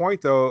to your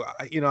point, though,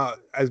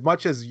 as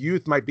much as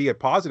youth might be a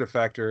positive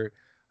factor,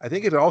 I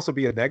think it'd also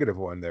be a negative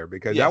one there,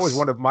 because that was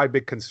one of my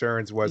big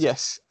concerns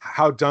was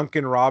how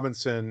Duncan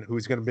Robinson,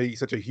 who's going to be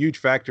such a huge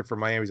factor for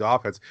Miami's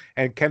offense,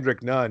 and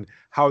Kendrick Nunn,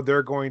 how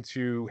they're going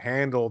to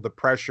handle the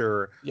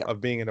pressure of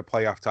being in a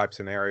playoff type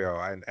scenario.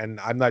 And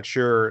I'm not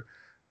sure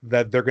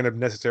that they're going to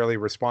necessarily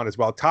respond as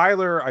well.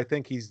 Tyler, I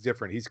think he's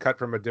different. He's cut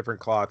from a different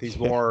cloth. He's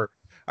more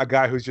a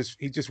guy he just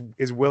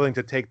is willing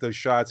to take those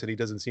shots, and he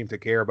doesn't seem to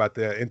care about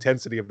the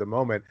intensity of the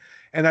moment.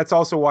 And that's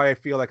also why I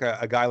feel like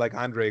a guy like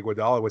Andre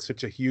Iguodala was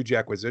such a huge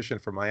acquisition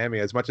for Miami.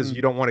 As much as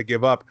you don't want to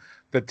give up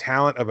the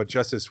talent of a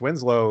Justice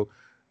Winslow,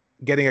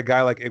 getting a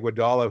guy like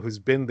Iguodala who's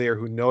been there,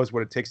 who knows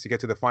what it takes to get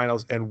to the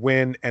finals and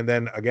win, and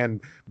then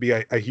again be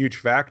a huge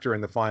factor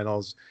in the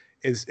finals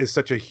is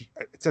such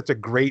a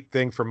great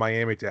thing for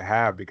Miami to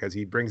have, because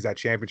he brings that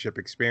championship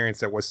experience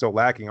that was so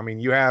lacking. I mean,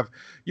 you have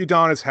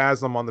Udonis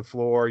Haslem on the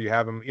floor, you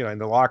have him, in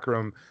the locker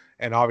room,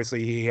 and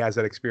obviously he has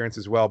that experience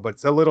as well. But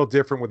it's a little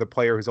different with a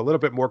player who's a little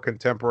bit more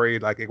contemporary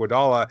like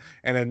Iguodala,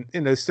 and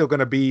then is still going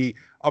to be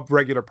a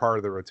regular part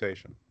of the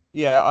rotation.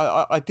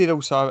 Yeah, I did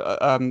also.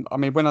 I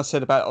mean, when I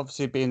said about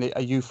obviously being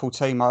a youthful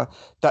team,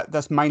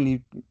 that's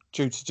mainly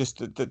due to just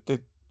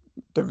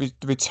the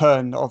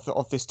return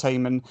of this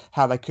team and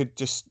how they could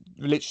just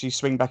literally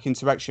swing back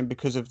into action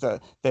because of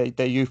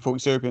their youthful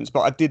exuberance.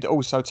 But I did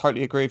also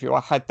totally agree with you.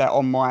 I had that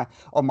on my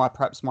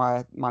perhaps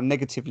my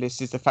negative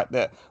list, is the fact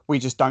that we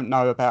just don't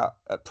know about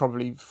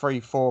probably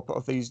 3-4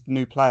 of these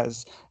new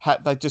players.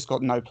 They just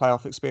got no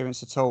playoff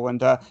experience at all,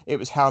 and it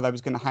was how they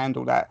was going to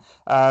handle that.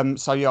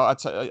 So yeah,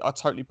 I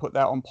totally put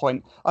that on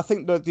point. I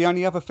think that the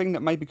only other thing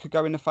that maybe could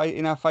go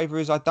in our favour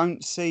is I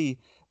don't see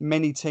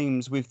many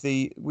teams with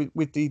the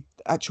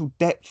actual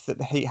depth that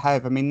the Heat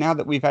have. I mean, now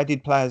that we've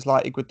added players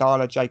like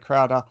Iguodala, Jay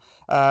Crowder,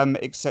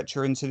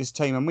 etc. into this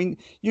team, I mean,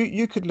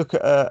 you could look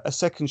at a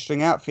second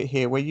string outfit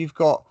here where you've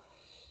got,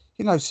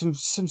 some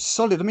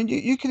solid. I mean,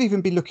 you could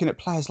even be looking at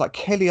players like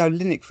Kelly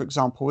Olynyk, for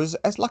example,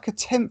 as like a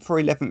 10th or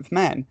 11th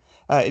man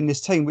in this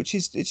team, which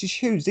is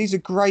huge. These are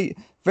great,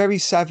 very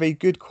savvy,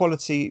 good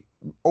quality,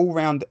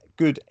 all-round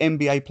good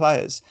NBA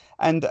players,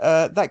 and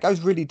that goes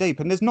really deep.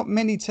 And there's not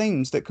many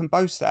teams that can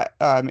boast that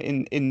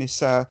in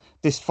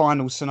this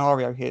final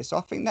scenario here. So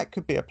I think that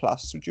could be a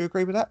plus. Would you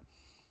agree with that?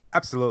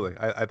 Absolutely.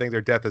 I think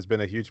their depth has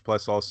been a huge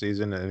plus all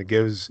season, and it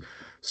gives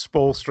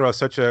Spoelstra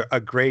such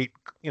a great,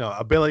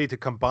 ability to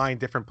combine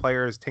different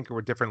players, tinker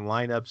with different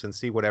lineups, and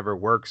see whatever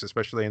works,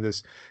 especially in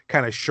this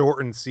kind of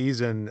shortened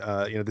season,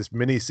 this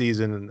mini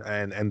season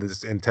and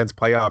this intense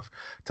playoff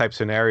type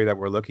scenario that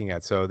we're looking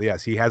at. So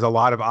yes, he has a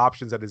lot of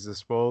options at his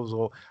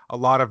disposal, a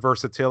lot of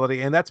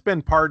versatility, and that's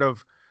been part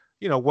of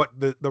what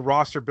the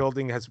roster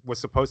building was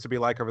supposed to be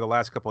like over the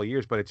last couple of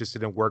years, but it just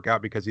didn't work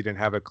out because you didn't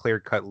have a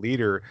clear-cut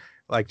leader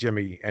like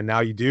Jimmy, and now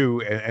you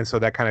do, and so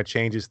that kind of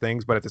changes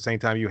things. But at the same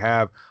time, you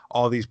have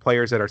all these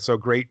players that are so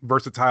great,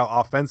 versatile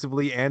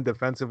offensively and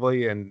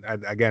defensively, and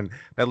again,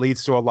 that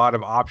leads to a lot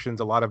of options,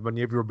 a lot of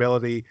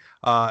maneuverability.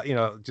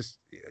 Just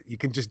you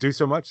can just do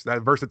so much.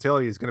 That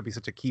versatility is going to be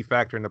such a key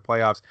factor in the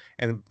playoffs,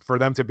 and for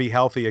them to be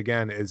healthy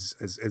again is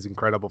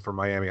incredible for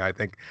Miami. I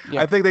think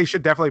they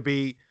should definitely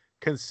be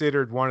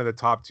considered one of the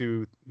top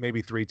 2,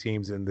 maybe 3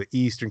 teams in the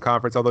Eastern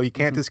Conference, although you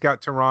can't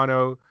discount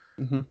Toronto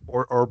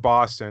or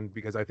Boston,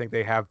 because I think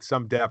they have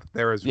some depth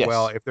there as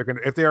well.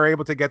 If they're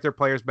able to get their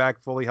players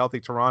back fully healthy,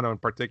 Toronto in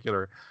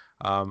particular,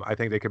 I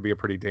think they could be a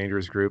pretty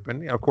dangerous group.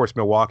 And of course,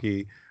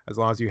 Milwaukee, as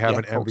long as you have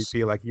an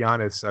MVP like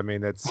Giannis, I mean,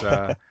 that's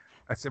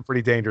that's a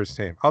pretty dangerous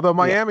team. Although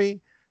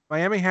Miami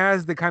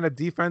has the kind of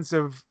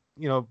defensive,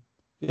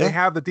 they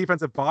have the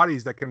defensive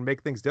bodies that can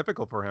make things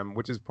difficult for him,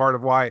 which is part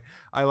of why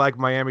I like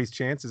Miami's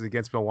chances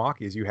against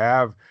Milwaukee. Is you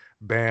have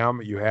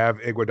Bam, you have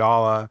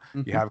Iguodala,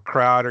 you have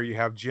Crowder, you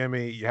have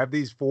Jimmy, you have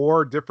these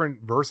 4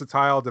 different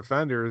versatile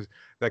defenders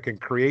that can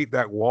create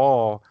that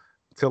wall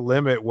to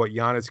limit what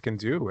Giannis can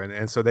do,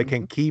 and so they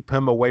can keep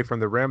him away from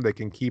the rim. They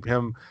can keep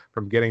him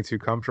from getting too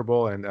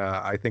comfortable, and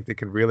I think they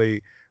can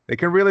really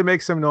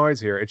make some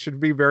noise here. It should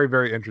be very,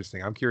 very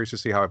interesting. I'm curious to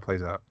see how it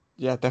plays out.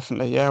 Yeah,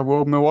 definitely. Yeah,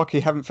 well,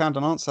 Milwaukee haven't found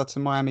an answer to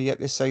Miami yet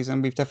this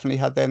season. We've definitely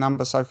had their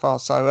number so far.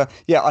 So,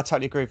 I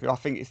totally agree with you. I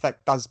think if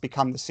that does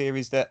become the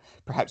series that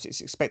perhaps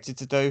it's expected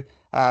to do,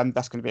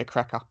 that's going to be a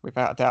cracker,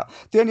 without a doubt.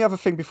 The only other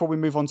thing before we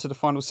move on to the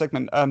final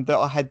segment that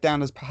I had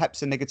down as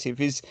perhaps a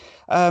negative is,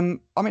 I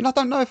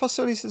don't know if I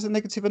saw this as a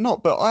negative or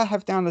not, but I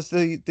have down as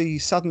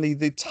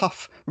the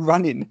tough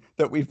run-in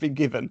that we've been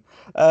given.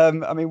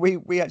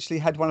 We actually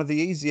had one of the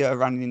easier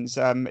run-ins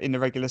in the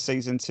regular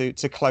season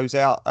to close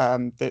out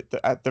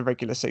the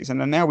regular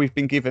season, and now we've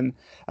been given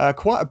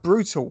quite a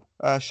brutal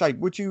shape.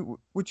 Would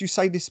you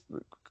say this?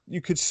 You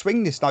could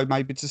swing this though,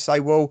 maybe to say,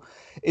 well,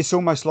 it's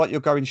almost like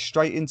you're going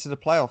straight into the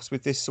playoffs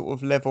with this sort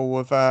of level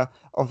of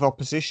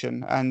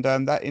opposition, and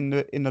that in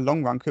the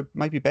long run could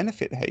maybe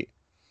benefit the Heat.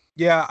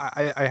 Yeah,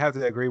 I have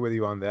to agree with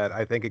you on that.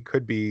 I think it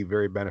could be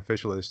very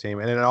beneficial to this team,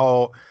 and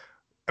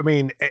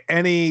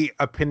any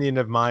opinion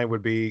of mine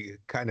would be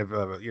kind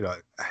of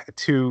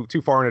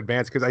too far in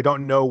advance, because I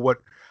don't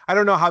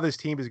know how this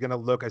team is going to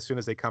look as soon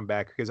as they come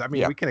back. Because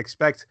we can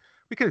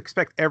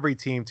expect every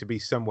team to be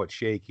somewhat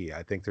shaky.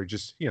 I think they're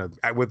just,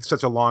 with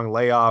such a long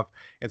layoff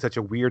and such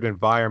a weird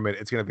environment,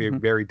 it's going to be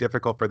very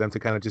difficult for them to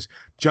kind of just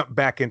jump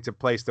back into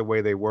place the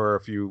way they were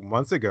a few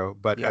months ago.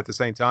 But at the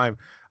same time,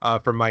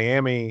 for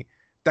Miami,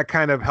 that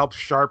kind of helps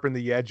sharpen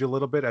the edge a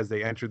little bit as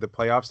they enter the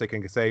playoffs. They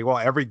can say, well,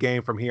 every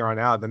game from here on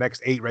out, the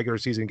next 8 regular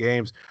season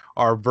games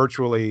are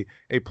virtually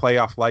a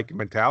playoff-like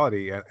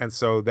mentality. And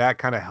so that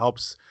kind of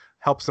helps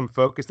them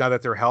focus now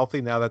that they're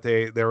healthy, now that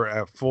they're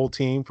a full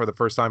team for the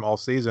first time all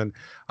season.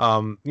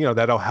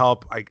 That'll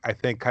help, I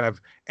think, kind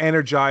of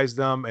energize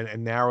them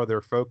and narrow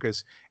their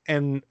focus.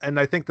 And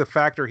I think the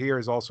factor here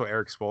is also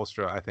Erik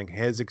Spoelstra. I think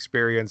his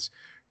experience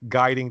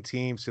guiding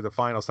teams to the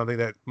final, something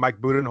that Mike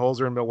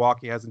Budenholzer in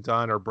Milwaukee hasn't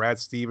done, or Brad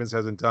Stevens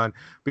hasn't done.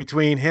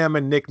 Between him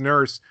and Nick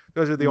Nurse,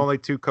 those are the only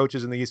 2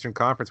 coaches in the Eastern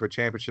Conference with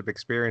championship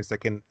experience that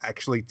can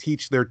actually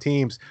teach their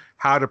teams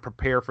how to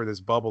prepare for this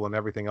bubble and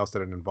everything else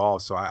that it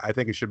involves. So I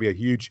think it should be a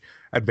huge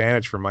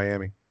advantage for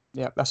Miami.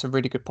 Yeah, that's a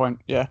really good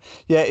point. Yeah,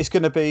 it's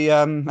going to be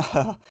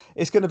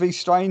it's going to be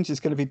strange. It's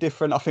going to be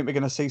different. I think we're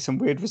going to see some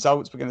weird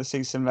results. We're going to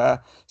see some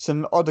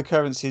odd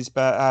occurrences,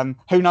 but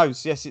who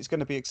knows? Yes, it's going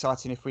to be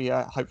exciting if we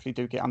hopefully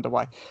do get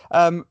underway.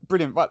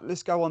 Brilliant. Right,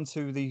 let's go on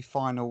to the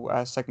final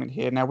segment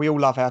here. Now, we all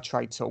love our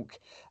trade talk.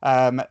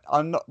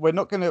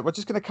 We're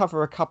just going to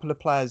cover a couple of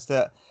players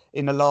that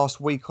in the last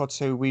week or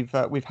two we've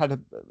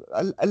had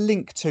a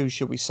link to,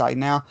 shall we say.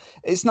 Now,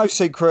 it's no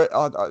secret.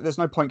 There's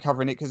no point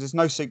covering it because there's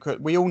no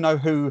secret. We all know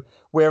who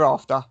we're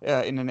after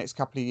in the next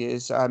couple of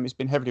years. It's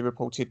been heavily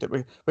reported that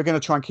we're going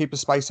to try and keep a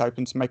space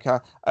open to make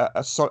a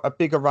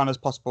bigger run as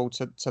possible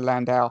to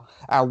land our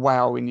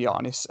wow in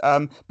Giannis.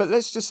 But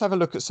let's just have a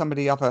look at some of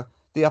the other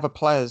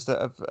players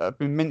that have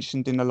been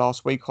mentioned in the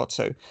last week or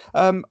two.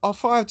 I'll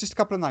fire just a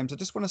couple of names. I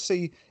just want to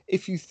see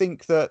if you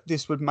think that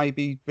this would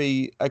maybe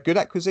be a good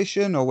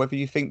acquisition, or whether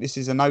you think this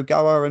is a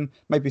no-goer, and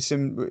maybe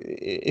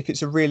if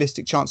it's a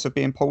realistic chance of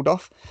being pulled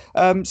off.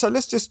 So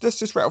let's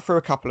just rattle through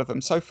a couple of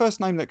them. So first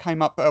name that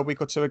came up a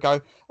week or two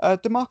ago,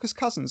 DeMarcus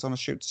Cousins on a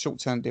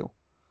short-term deal.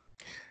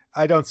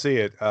 I don't see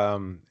it.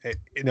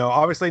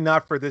 Obviously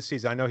not for this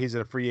season. I know he's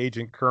a free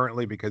agent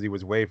currently because he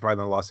was waived by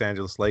the Los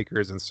Angeles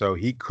Lakers, and so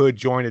he could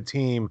join a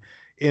team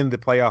in the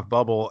playoff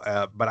bubble.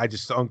 But I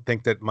just don't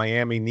think that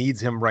Miami needs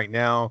him right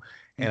now.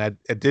 And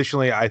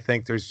additionally, I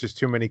think there's just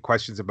too many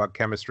questions about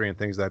chemistry and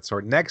things of that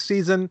sort. Next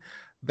season,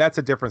 that's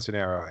a different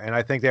scenario. And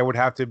I think they would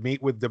have to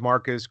meet with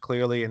DeMarcus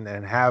clearly and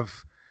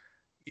have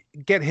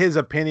get his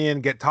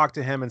opinion, talk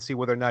to him and see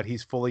whether or not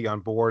he's fully on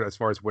board as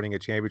far as winning a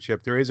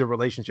championship. There is a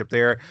relationship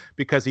there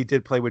because he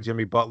did play with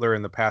Jimmy Butler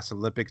in the past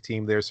Olympic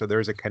team there. So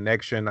there's a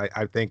connection.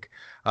 I think,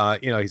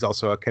 he's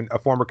also a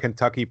former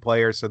Kentucky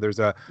player. So there's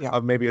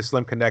maybe a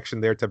slim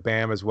connection there to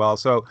Bam as well.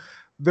 So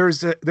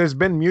there's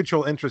been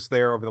mutual interest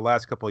there over the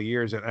last couple of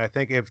years. And I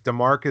think if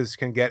DeMarcus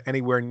can get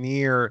anywhere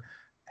near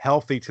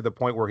healthy to the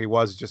point where he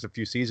was just a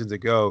few seasons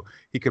ago,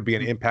 he could be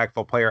an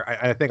impactful player.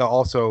 I think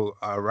also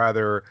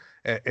rather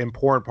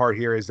important part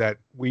here is that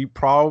we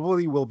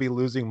probably will be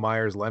losing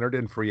Myers Leonard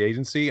in free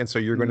agency. And so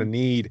you're going to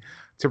need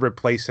to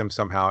replace him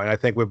somehow. And I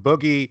think with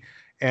Boogie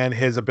and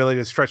his ability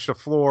to stretch the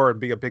floor and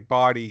be a big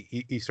body,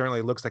 he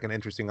certainly looks like an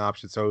interesting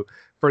option. So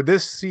for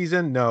this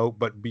season, no,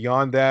 but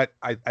beyond that,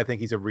 I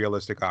think he's a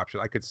realistic option.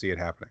 I could see it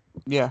happening.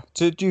 Yeah.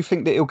 So do you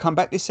think that he'll come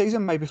back this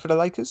season, maybe for the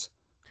Lakers?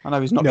 I know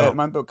he's not there at the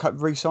moment,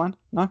 but re-sign?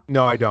 No?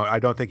 No, I don't. I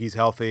don't think he's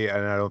healthy,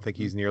 and I don't think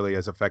he's nearly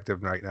as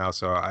effective right now.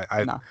 So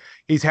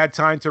he's had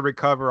time to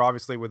recover,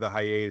 obviously, with the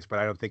hiatus, but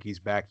I don't think he's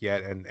back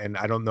yet. And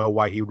I don't know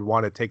why he would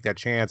want to take that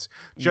chance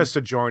just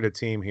to join a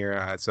team here.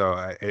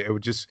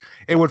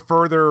 It would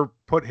further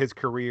put his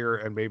career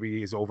and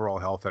maybe his overall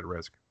health at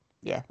risk.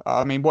 Yeah.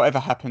 I mean, whatever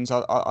happens,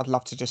 I'd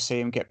love to just see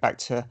him get back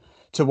to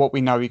what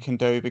we know he can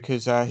do,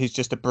 because he's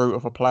just a brute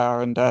of a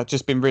player, and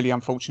just been really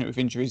unfortunate with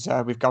injuries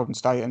with Golden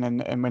State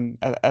and when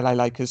LA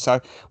Lakers. So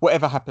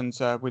whatever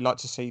happens, we'd like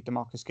to see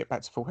DeMarcus get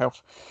back to full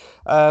health.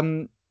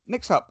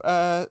 Next up,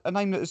 a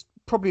name that is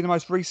probably the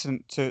most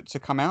recent to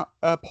come out,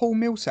 Paul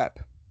Millsap.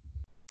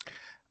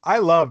 I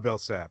love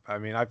Millsap. I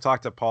mean, I've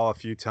talked to Paul a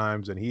few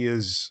times, and he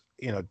is,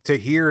 to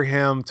hear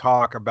him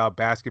talk about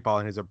basketball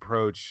and his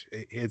approach,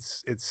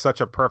 it's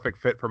such a perfect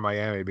fit for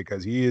Miami,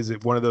 because he is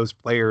one of those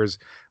players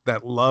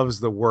that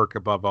loves the work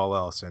above all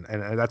else. And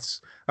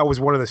that was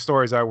one of the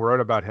stories I wrote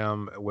about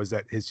him, was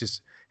that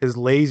his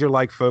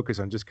laser-like focus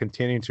on just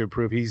continuing to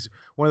improve. He's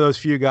one of those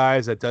few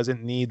guys that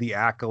doesn't need the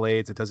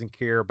accolades, that doesn't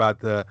care about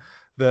the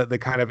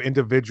kind of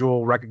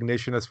individual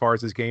recognition as far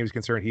as his game is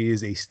concerned. He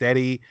is a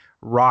steady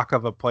rock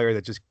of a player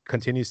that just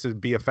continues to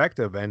be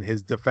effective, and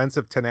his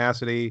defensive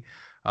tenacity,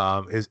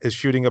 his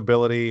shooting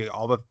ability,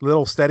 all the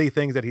little steady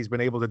things that he's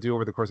been able to do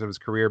over the course of his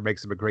career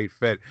makes him a great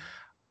fit.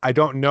 I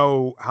don't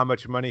know how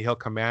much money he'll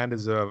command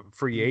as a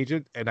free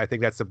agent, and I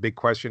think that's a big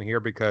question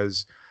here,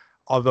 because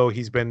although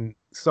he's been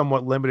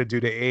somewhat limited due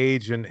to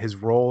age and his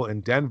role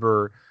in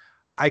Denver,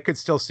 I could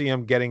still see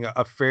him getting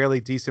a fairly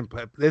decent.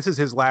 This is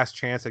his last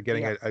chance at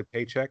getting a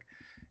paycheck.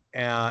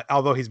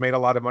 Although he's made a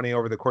lot of money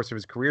over the course of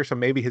his career, so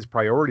maybe his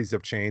priorities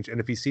have changed. And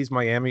if he sees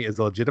Miami as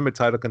a legitimate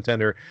title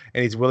contender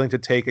and he's willing to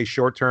take a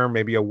short-term,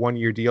 maybe a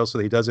one-year deal so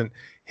that he doesn't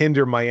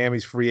hinder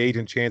Miami's free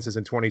agent chances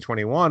in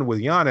 2021 with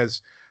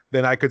Giannis,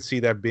 then I could see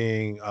that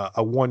being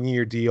a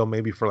one-year deal,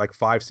 maybe for like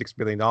 $5-6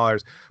 million.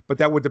 But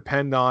that would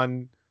depend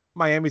on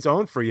Miami's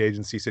own free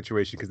agency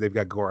situation, because they've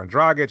got Goran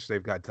Dragic,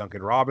 they've got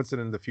Duncan Robinson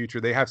in the future.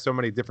 They have so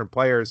many different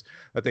players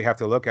that they have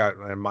to look at,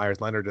 and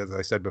Myers Leonard, as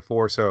I said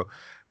before. So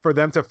for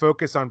them to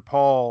focus on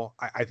Paul,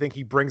 I think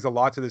he brings a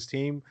lot to this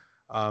team.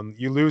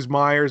 You lose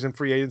Myers in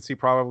free agency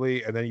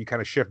probably, and then you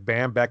kind of shift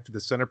Bam back to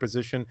the center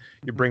position.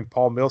 You bring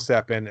Paul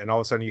Millsap in, and all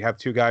of a sudden you have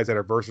two guys that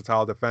are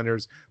versatile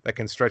defenders that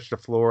can stretch the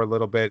floor a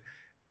little bit.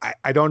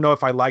 I don't know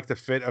if I like the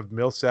fit of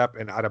Millsap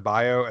and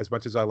Adebayo as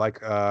much as I like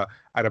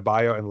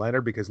Adebayo and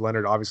Leonard, because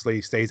Leonard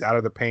obviously stays out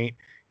of the paint.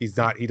 He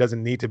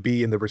doesn't need to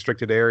be in the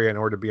restricted area in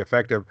order to be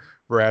effective.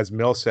 Whereas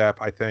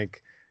Millsap, I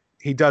think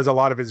he does a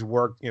lot of his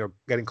work,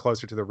 getting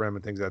closer to the rim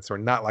and things of that sort,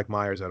 not like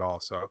Myers at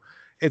all. So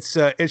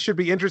it should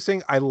be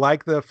interesting. I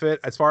like the fit.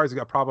 As far as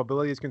the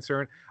probability is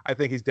concerned, I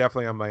think he's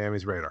definitely on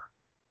Miami's radar.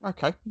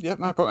 Okay, yeah,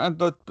 no problem.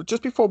 But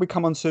just before we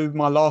come on to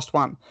my last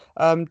one,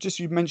 just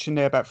you mentioned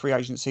there about free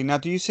agency. Now,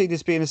 do you see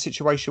this being a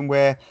situation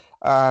where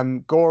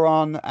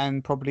Goran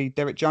and probably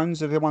Derek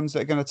Jones are the ones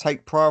that are going to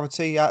take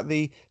priority at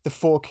the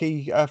four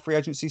key free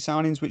agency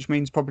signings, which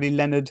means probably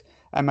Leonard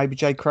and maybe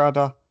Jay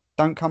Crowder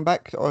don't come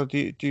back, or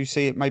do you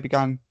see it maybe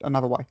going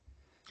another way?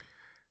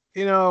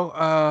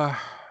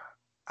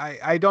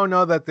 I don't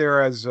know that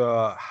they're as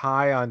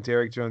high on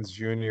Derek Jones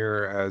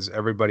Jr. as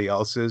everybody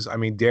else is. I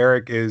mean,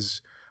 Derek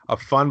is a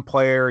fun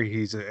player.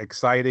 He's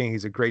exciting.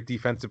 He's a great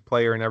defensive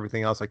player and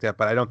everything else like that.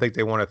 But I don't think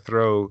they want to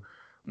throw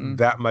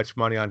that much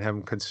money on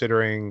him,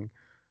 considering,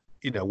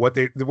 what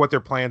their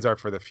plans are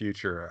for the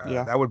future.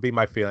 That would be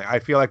my feeling. I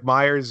feel like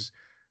Myers,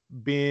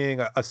 being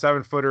a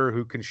 7-footer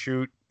who can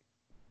shoot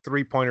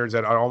 3-pointers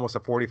at almost a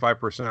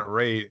 45%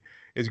 rate,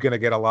 is going to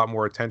get a lot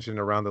more attention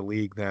around the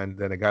league than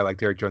a guy like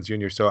Derek Jones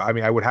Jr. So, I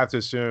mean, I would have to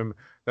assume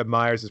that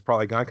Myers is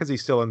probably gone because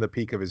he's still in the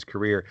peak of his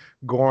career.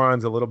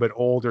 Goran's a little bit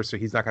older, so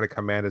he's not going to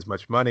command as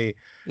much money.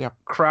 Yeah,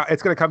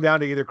 it's going to come down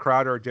to either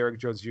Crowder or Derek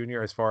Jones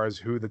Jr. as far as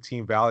who the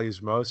team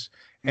values most.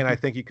 And I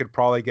think you could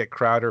probably get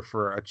Crowder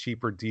for a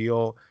cheaper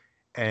deal,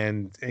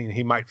 and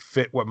he might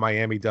fit what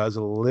Miami does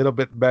a little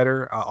bit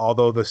better.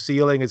 Although the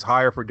ceiling is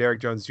higher for Derek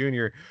Jones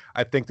Jr.,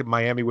 I think that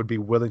Miami would be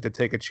willing to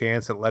take a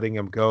chance at letting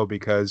him go,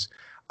 because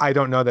I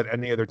don't know that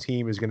any other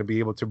team is going to be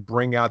able to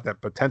bring out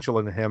that potential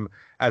in him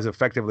as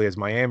effectively as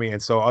Miami.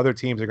 And so other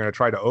teams are going to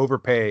try to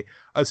overpay,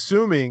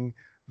 assuming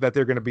that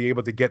they're going to be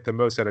able to get the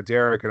most out of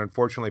Derek. And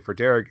unfortunately for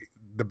Derek,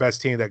 the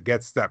best team that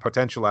gets that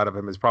potential out of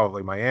him is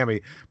probably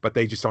Miami, but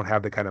they just don't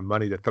have the kind of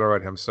money to throw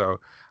at him. So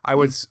I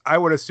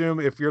would assume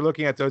if you're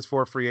looking at those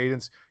 4 free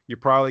agents, you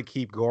probably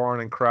keep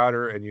Goran and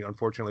Crowder, and you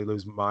unfortunately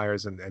lose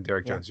Myers and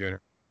Derek Jones Jr.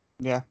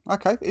 Yeah.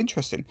 Okay.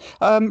 Interesting.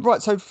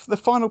 Right. So the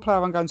final player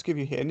I'm going to give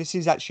you here, and this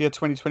is actually a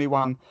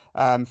 2021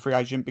 free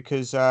agent,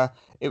 because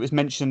it was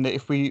mentioned that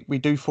if we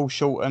do fall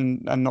short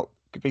and not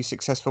be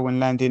successful in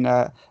landing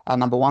our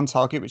number 1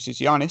 target, which is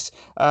Giannis,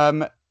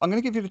 I'm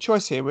going to give you the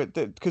choice here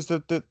because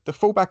the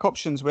fullback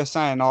options we're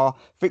saying are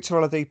Victor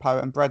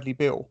Oladipo and Bradley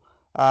Beal.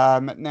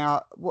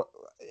 Now,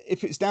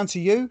 if it's down to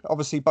you,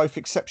 obviously both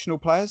exceptional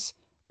players,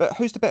 but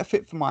who's the better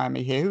fit for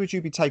Miami here? Who would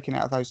you be taking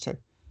out of those two?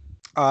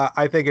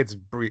 I think it's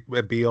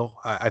Beal.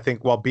 I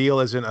think while Beal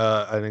isn't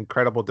an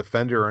incredible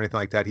defender or anything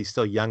like that, he's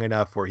still young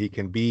enough where he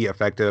can be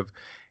effective.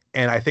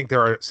 And I think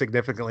there are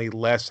significantly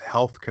less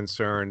health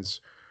concerns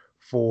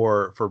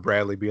for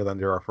Bradley Beal than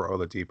there are for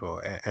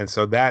Oladipo. And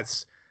so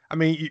that's, I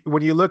mean,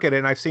 when you look at it,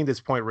 and I've seen this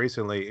point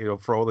recently,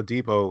 for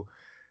Oladipo,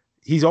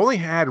 he's only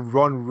had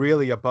one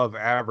really above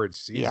average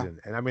season.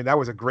 Yeah. And I mean, that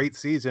was a great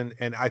season.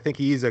 And I think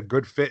he's a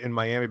good fit in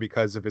Miami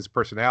because of his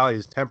personality,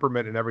 his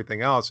temperament, and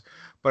everything else.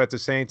 But at the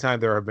same time,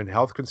 there have been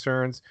health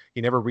concerns.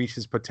 He never reached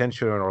his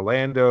potential in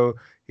Orlando.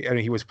 I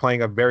mean, he was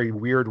playing a very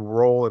weird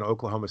role in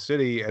Oklahoma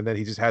City. And then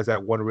he just has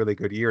that one really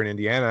good year in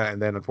Indiana. And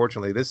then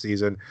unfortunately this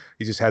season,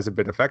 he just hasn't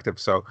been effective.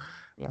 So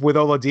with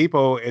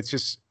Oladipo, it's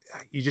just,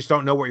 you just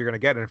don't know what you're going to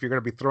get. And if you're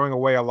going to be throwing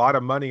away a lot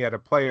of money at a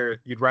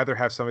player, you'd rather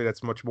have somebody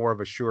that's much more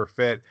of a sure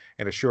fit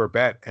and a sure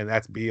bet. And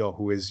that's Beal,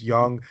 who is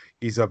young.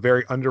 He's a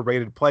very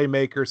underrated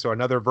playmaker. So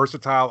another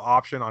versatile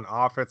option on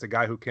offense, a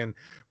guy who can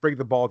bring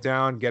the ball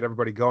down, get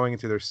everybody going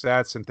into their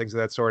sets and things of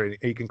that sort. And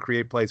he can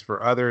create plays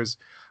for others.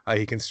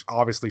 He can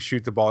obviously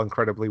shoot the ball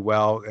incredibly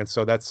well. And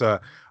so that's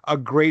a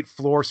great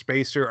floor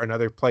spacer,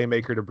 another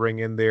playmaker to bring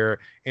in there.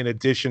 In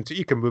addition to,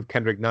 you can move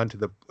Kendrick Nunn to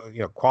the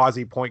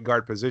quasi point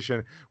guard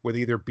position with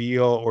either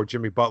Beal or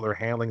Jimmy Butler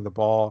handling the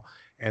ball.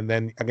 And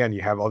then again,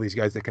 you have all these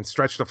guys that can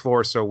stretch the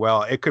floor so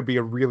well. It could be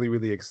a really,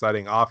 really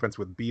exciting offense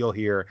with Beal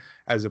here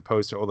as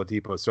opposed to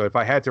Oladipo. So if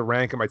I had to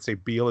rank him, I'd say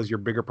Beal is your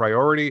bigger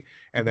priority.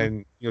 And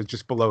then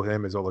just below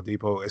him is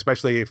Oladipo,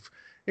 especially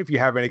if you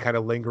have any kind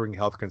of lingering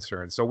health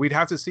concerns. So we'd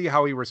have to see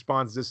how he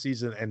responds this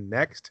season and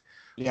next.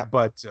 Yeah.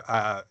 But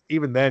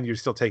even then, you're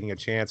still taking a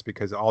chance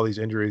because all these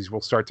injuries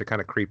will start to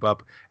kind of creep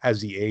up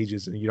as he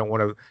ages, and you don't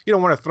want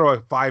to throw a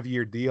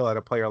 5-year deal at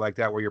a player like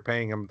that where you're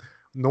paying him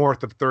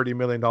north of $30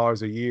 million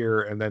a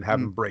year and then have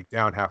him break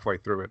down halfway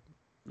through it.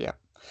 Yeah.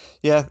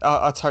 Yeah,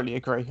 I totally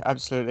agree.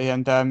 Absolutely.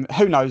 And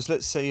who knows?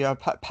 Let's see.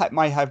 Pat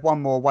may have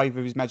one more wave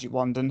of his magic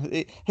wand,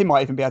 and he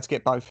might even be able to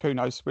get both. Who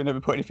knows? We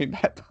never put anything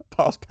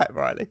past Pat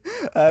Riley.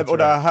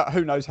 Although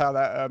who knows how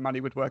that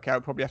money would work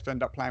out. Probably have to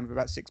end up playing with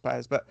about 6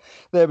 players. But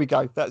there we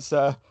go. That's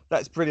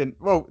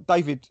brilliant. Well,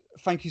 David,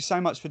 thank you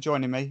so much for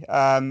joining me.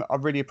 I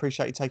really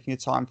appreciate you taking your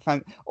time.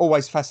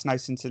 Always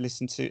fascinating to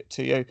listen to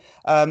you.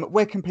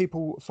 Where can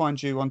people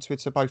find you on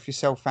Twitter, both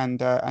yourself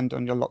and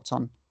on your Locked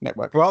On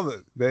network? Well,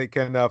 they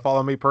can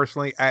follow me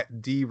personally at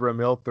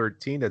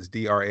DRamil13. That's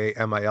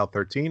DRAMIL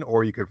 13.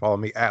 Or you can follow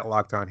me at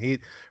Locked On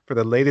Heat for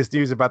the latest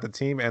news about the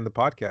team and the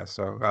podcast.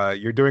 So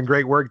you're doing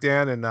great work,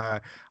 Dan, and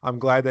I'm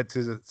glad that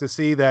to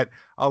see that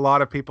a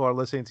lot of people are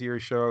listening to your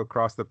show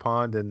across the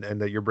pond,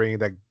 and that you're bringing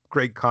that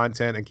great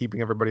content and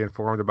keeping everybody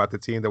informed about the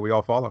team that we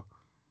all follow.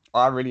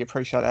 I really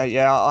appreciate that.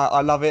 Yeah,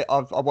 I love it.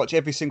 I watch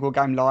every single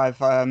game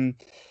live. I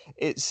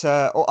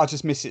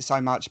just miss it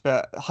so much,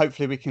 but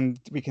hopefully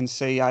we can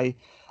see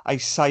a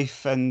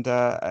safe and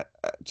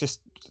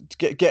just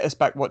get us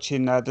back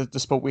watching the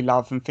sport we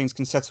love, and things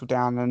can settle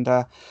down.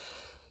 And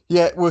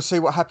we'll see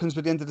what happens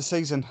with the end of the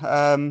season.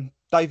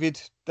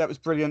 David, that was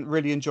brilliant.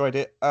 Really enjoyed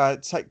it.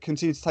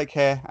 Continue to take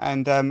care,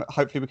 and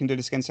hopefully we can do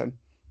this again soon.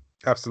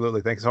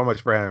 Absolutely. Thanks so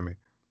much for having me.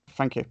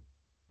 Thank you.